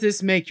 Does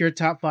this make your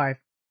top 5?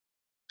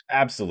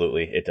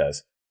 Absolutely, it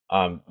does.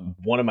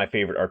 One of my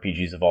favorite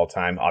RPGs of all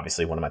time,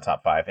 obviously one of my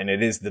top 5, and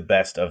it is the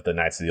best of the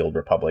Knights of the Old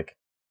Republic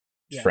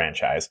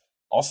franchise.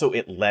 Also,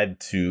 it led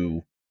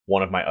to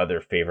one of my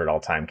other favorite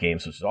all-time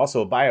games, which is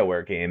also a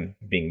BioWare game,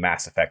 being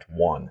Mass Effect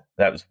 1.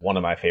 That was one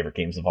of my favorite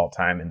games of all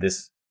time, and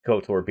this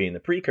KOTOR being the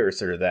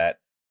precursor to that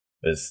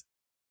was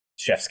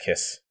chef's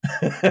kiss.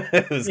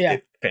 It was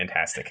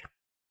fantastic.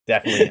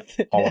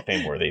 Definitely Hall of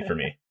Fame worthy for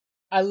me.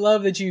 I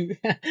love that you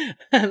said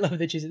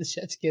the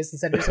chef's kiss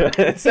instead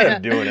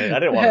of doing it. I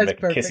didn't want to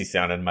make a kissy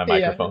sound in my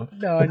microphone.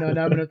 No, I know.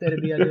 Now I'm going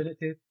to be doing it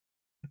too.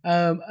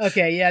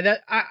 Okay, yeah,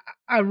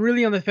 I'm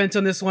really on the fence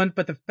on this one,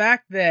 but the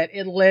fact that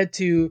it led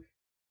to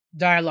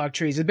dialogue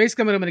trees is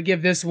basically I'm going to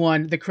give this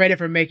one the credit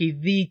for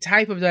making the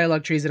type of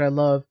dialogue trees that I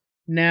love.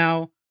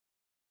 Now,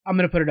 I'm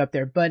going to put it up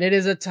there, but it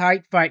is a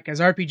tight fight because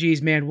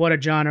RPGs, man, what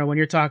a genre when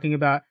you're talking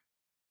about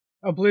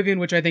Oblivion,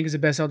 which I think is the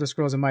best Elder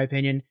Scrolls in my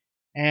opinion,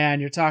 and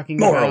you're talking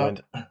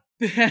Morrowind.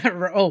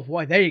 Oh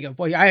boy, there you go.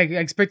 Boy, I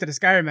expected a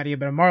Skyrim out of you,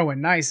 but a Morrowind,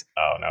 nice.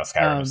 Oh no,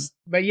 Skyrim.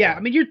 But yeah, I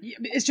mean,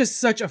 it's just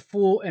such a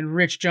full and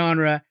rich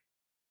genre.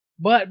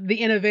 But the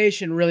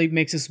innovation really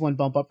makes this one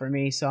bump up for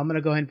me, so I'm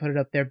gonna go ahead and put it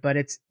up there. But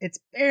it's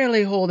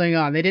barely holding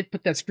on. They did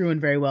put that screw in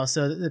very well,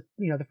 so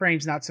the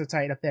frame's not so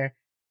tight up there,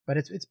 but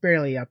it's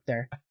barely up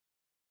there.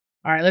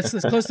 All right, let's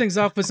close things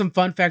off with some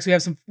fun facts. We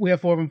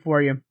have 4 of them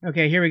for you.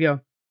 Okay, here we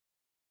go.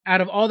 Out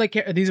of all the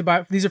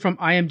these are from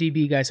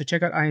IMDb, guys, so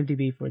check out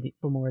IMDb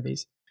for more of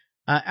these.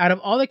 Out of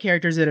all the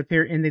characters that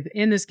appear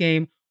in this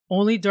game,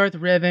 only Darth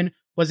Revan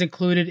was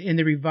included in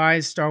the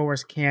revised Star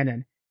Wars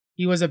canon.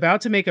 He was about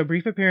to make a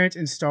brief appearance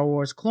in Star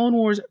Wars Clone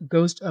Wars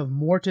Ghost of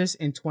Mortis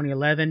in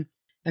 2011.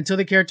 until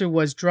the character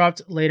was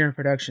dropped later in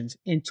productions.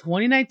 In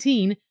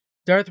 2019,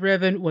 Darth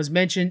Revan was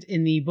mentioned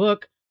in the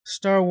book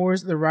Star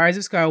Wars The Rise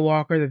of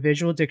Skywalker, the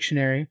Visual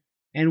Dictionary,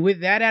 and with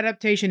that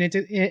adaptation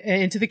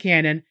into the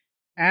canon,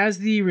 as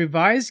the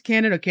revised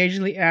canon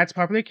occasionally adds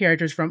popular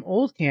characters from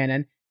old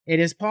canon, it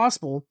is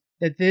possible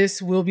that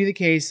this will be the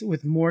case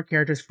with more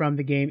characters from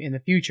the game in the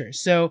future.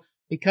 So,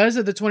 because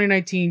of the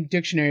 2019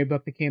 dictionary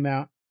book that came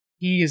out,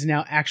 he is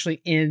now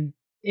actually in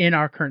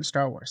our current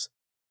Star Wars.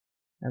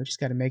 Now we just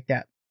got to make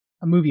that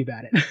a movie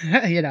about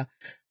it,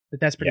 but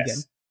that's pretty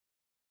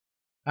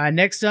good.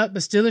 Next up,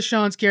 Bastila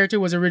Shan's character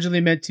was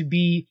originally meant to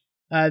be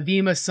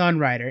Vima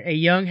Sunrider, a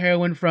young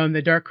heroine from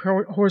the Dark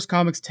Horse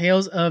Comics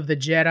Tales of the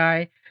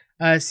Jedi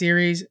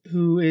series,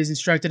 who is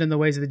instructed in the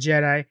ways of the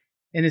Jedi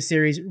in the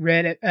series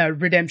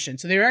Redemption.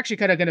 So they were actually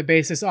kind of going to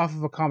base this off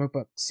of a comic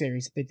book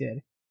series that they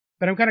did.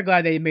 But I'm kind of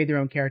glad they made their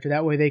own character.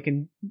 That way they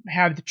can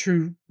have the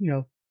true,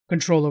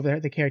 control over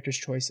the character's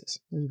choices.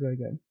 This is really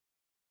good.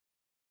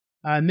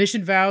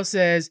 Mission Vow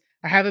says,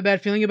 I have a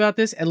bad feeling about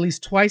this at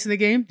least twice in the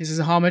game. This is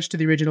a homage to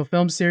the original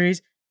film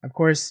series. Of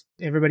course,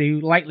 everybody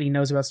who lightly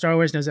knows about Star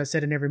Wars knows that's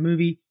set in every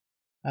movie.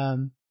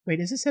 Wait,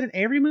 is it set in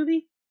every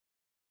movie?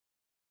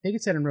 I think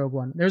it's set in Rogue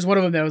One. There's one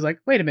of them that was like,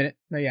 wait a minute.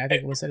 No, yeah, I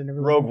think it was set in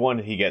every Rogue One,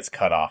 he gets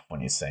cut off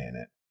when he's saying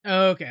it.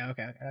 Oh, okay.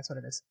 That's what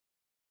it is.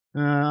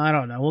 I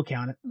don't know. We'll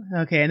count it.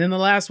 Okay, and then the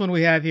last one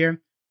we have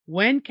here.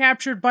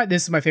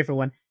 This is my favorite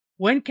one.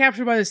 When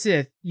captured by the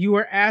Sith, you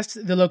are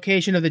asked the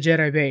location of the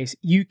Jedi base.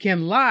 You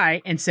can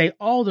lie and say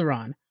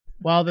Alderaan,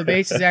 while the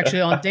base is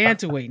actually on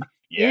Dantooine.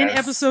 Yes. In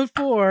episode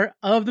 4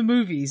 of the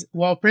movies,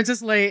 while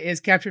Princess Leia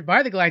is captured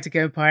by the Galactic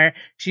Empire,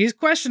 she is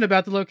questioned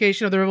about the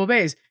location of the Rebel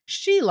base.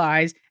 She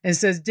lies and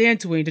says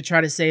Dantooine to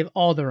try to save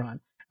Alderaan.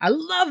 I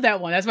love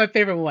that one. That's my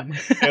favorite one.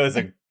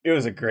 It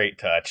was a great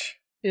touch.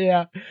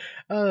 Yeah.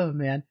 Oh,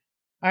 man.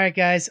 All right,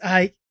 guys.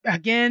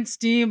 Again,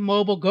 Steam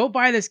Mobile, go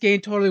buy this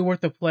game. Totally worth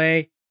the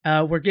play.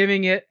 We're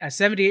giving it a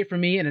 78 for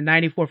me and a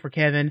 94 for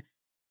Kevin.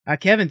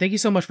 Kevin, thank you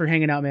so much for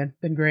hanging out, man.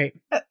 Been great.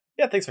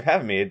 Yeah, thanks for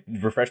having me. It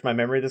refreshed my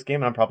memory of this game,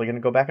 and I'm probably going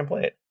to go back and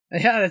play it.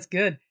 Yeah, that's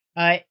good.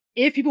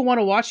 If people want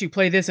to watch you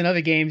play this and other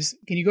games,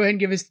 can you go ahead and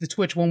give us the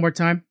Twitch one more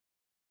time?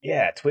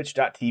 Yeah,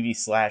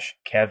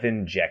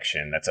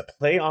 twitch.tv/KevinJection. That's a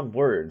play on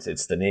words.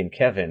 It's the name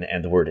Kevin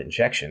and the word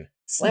injection.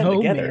 Slammed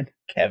together. Man.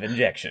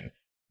 KevinJection.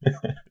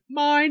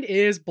 Mind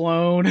is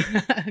blown.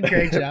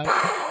 Great job.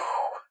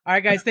 All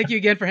right, guys, thank you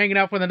again for hanging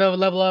out for another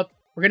Level Up.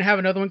 We're going to have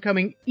another one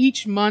coming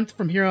each month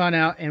from here on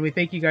out, and we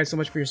thank you guys so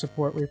much for your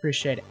support. We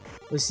appreciate it.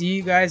 We'll see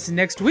you guys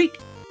next week.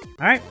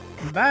 All right,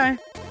 bye.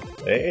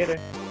 Later.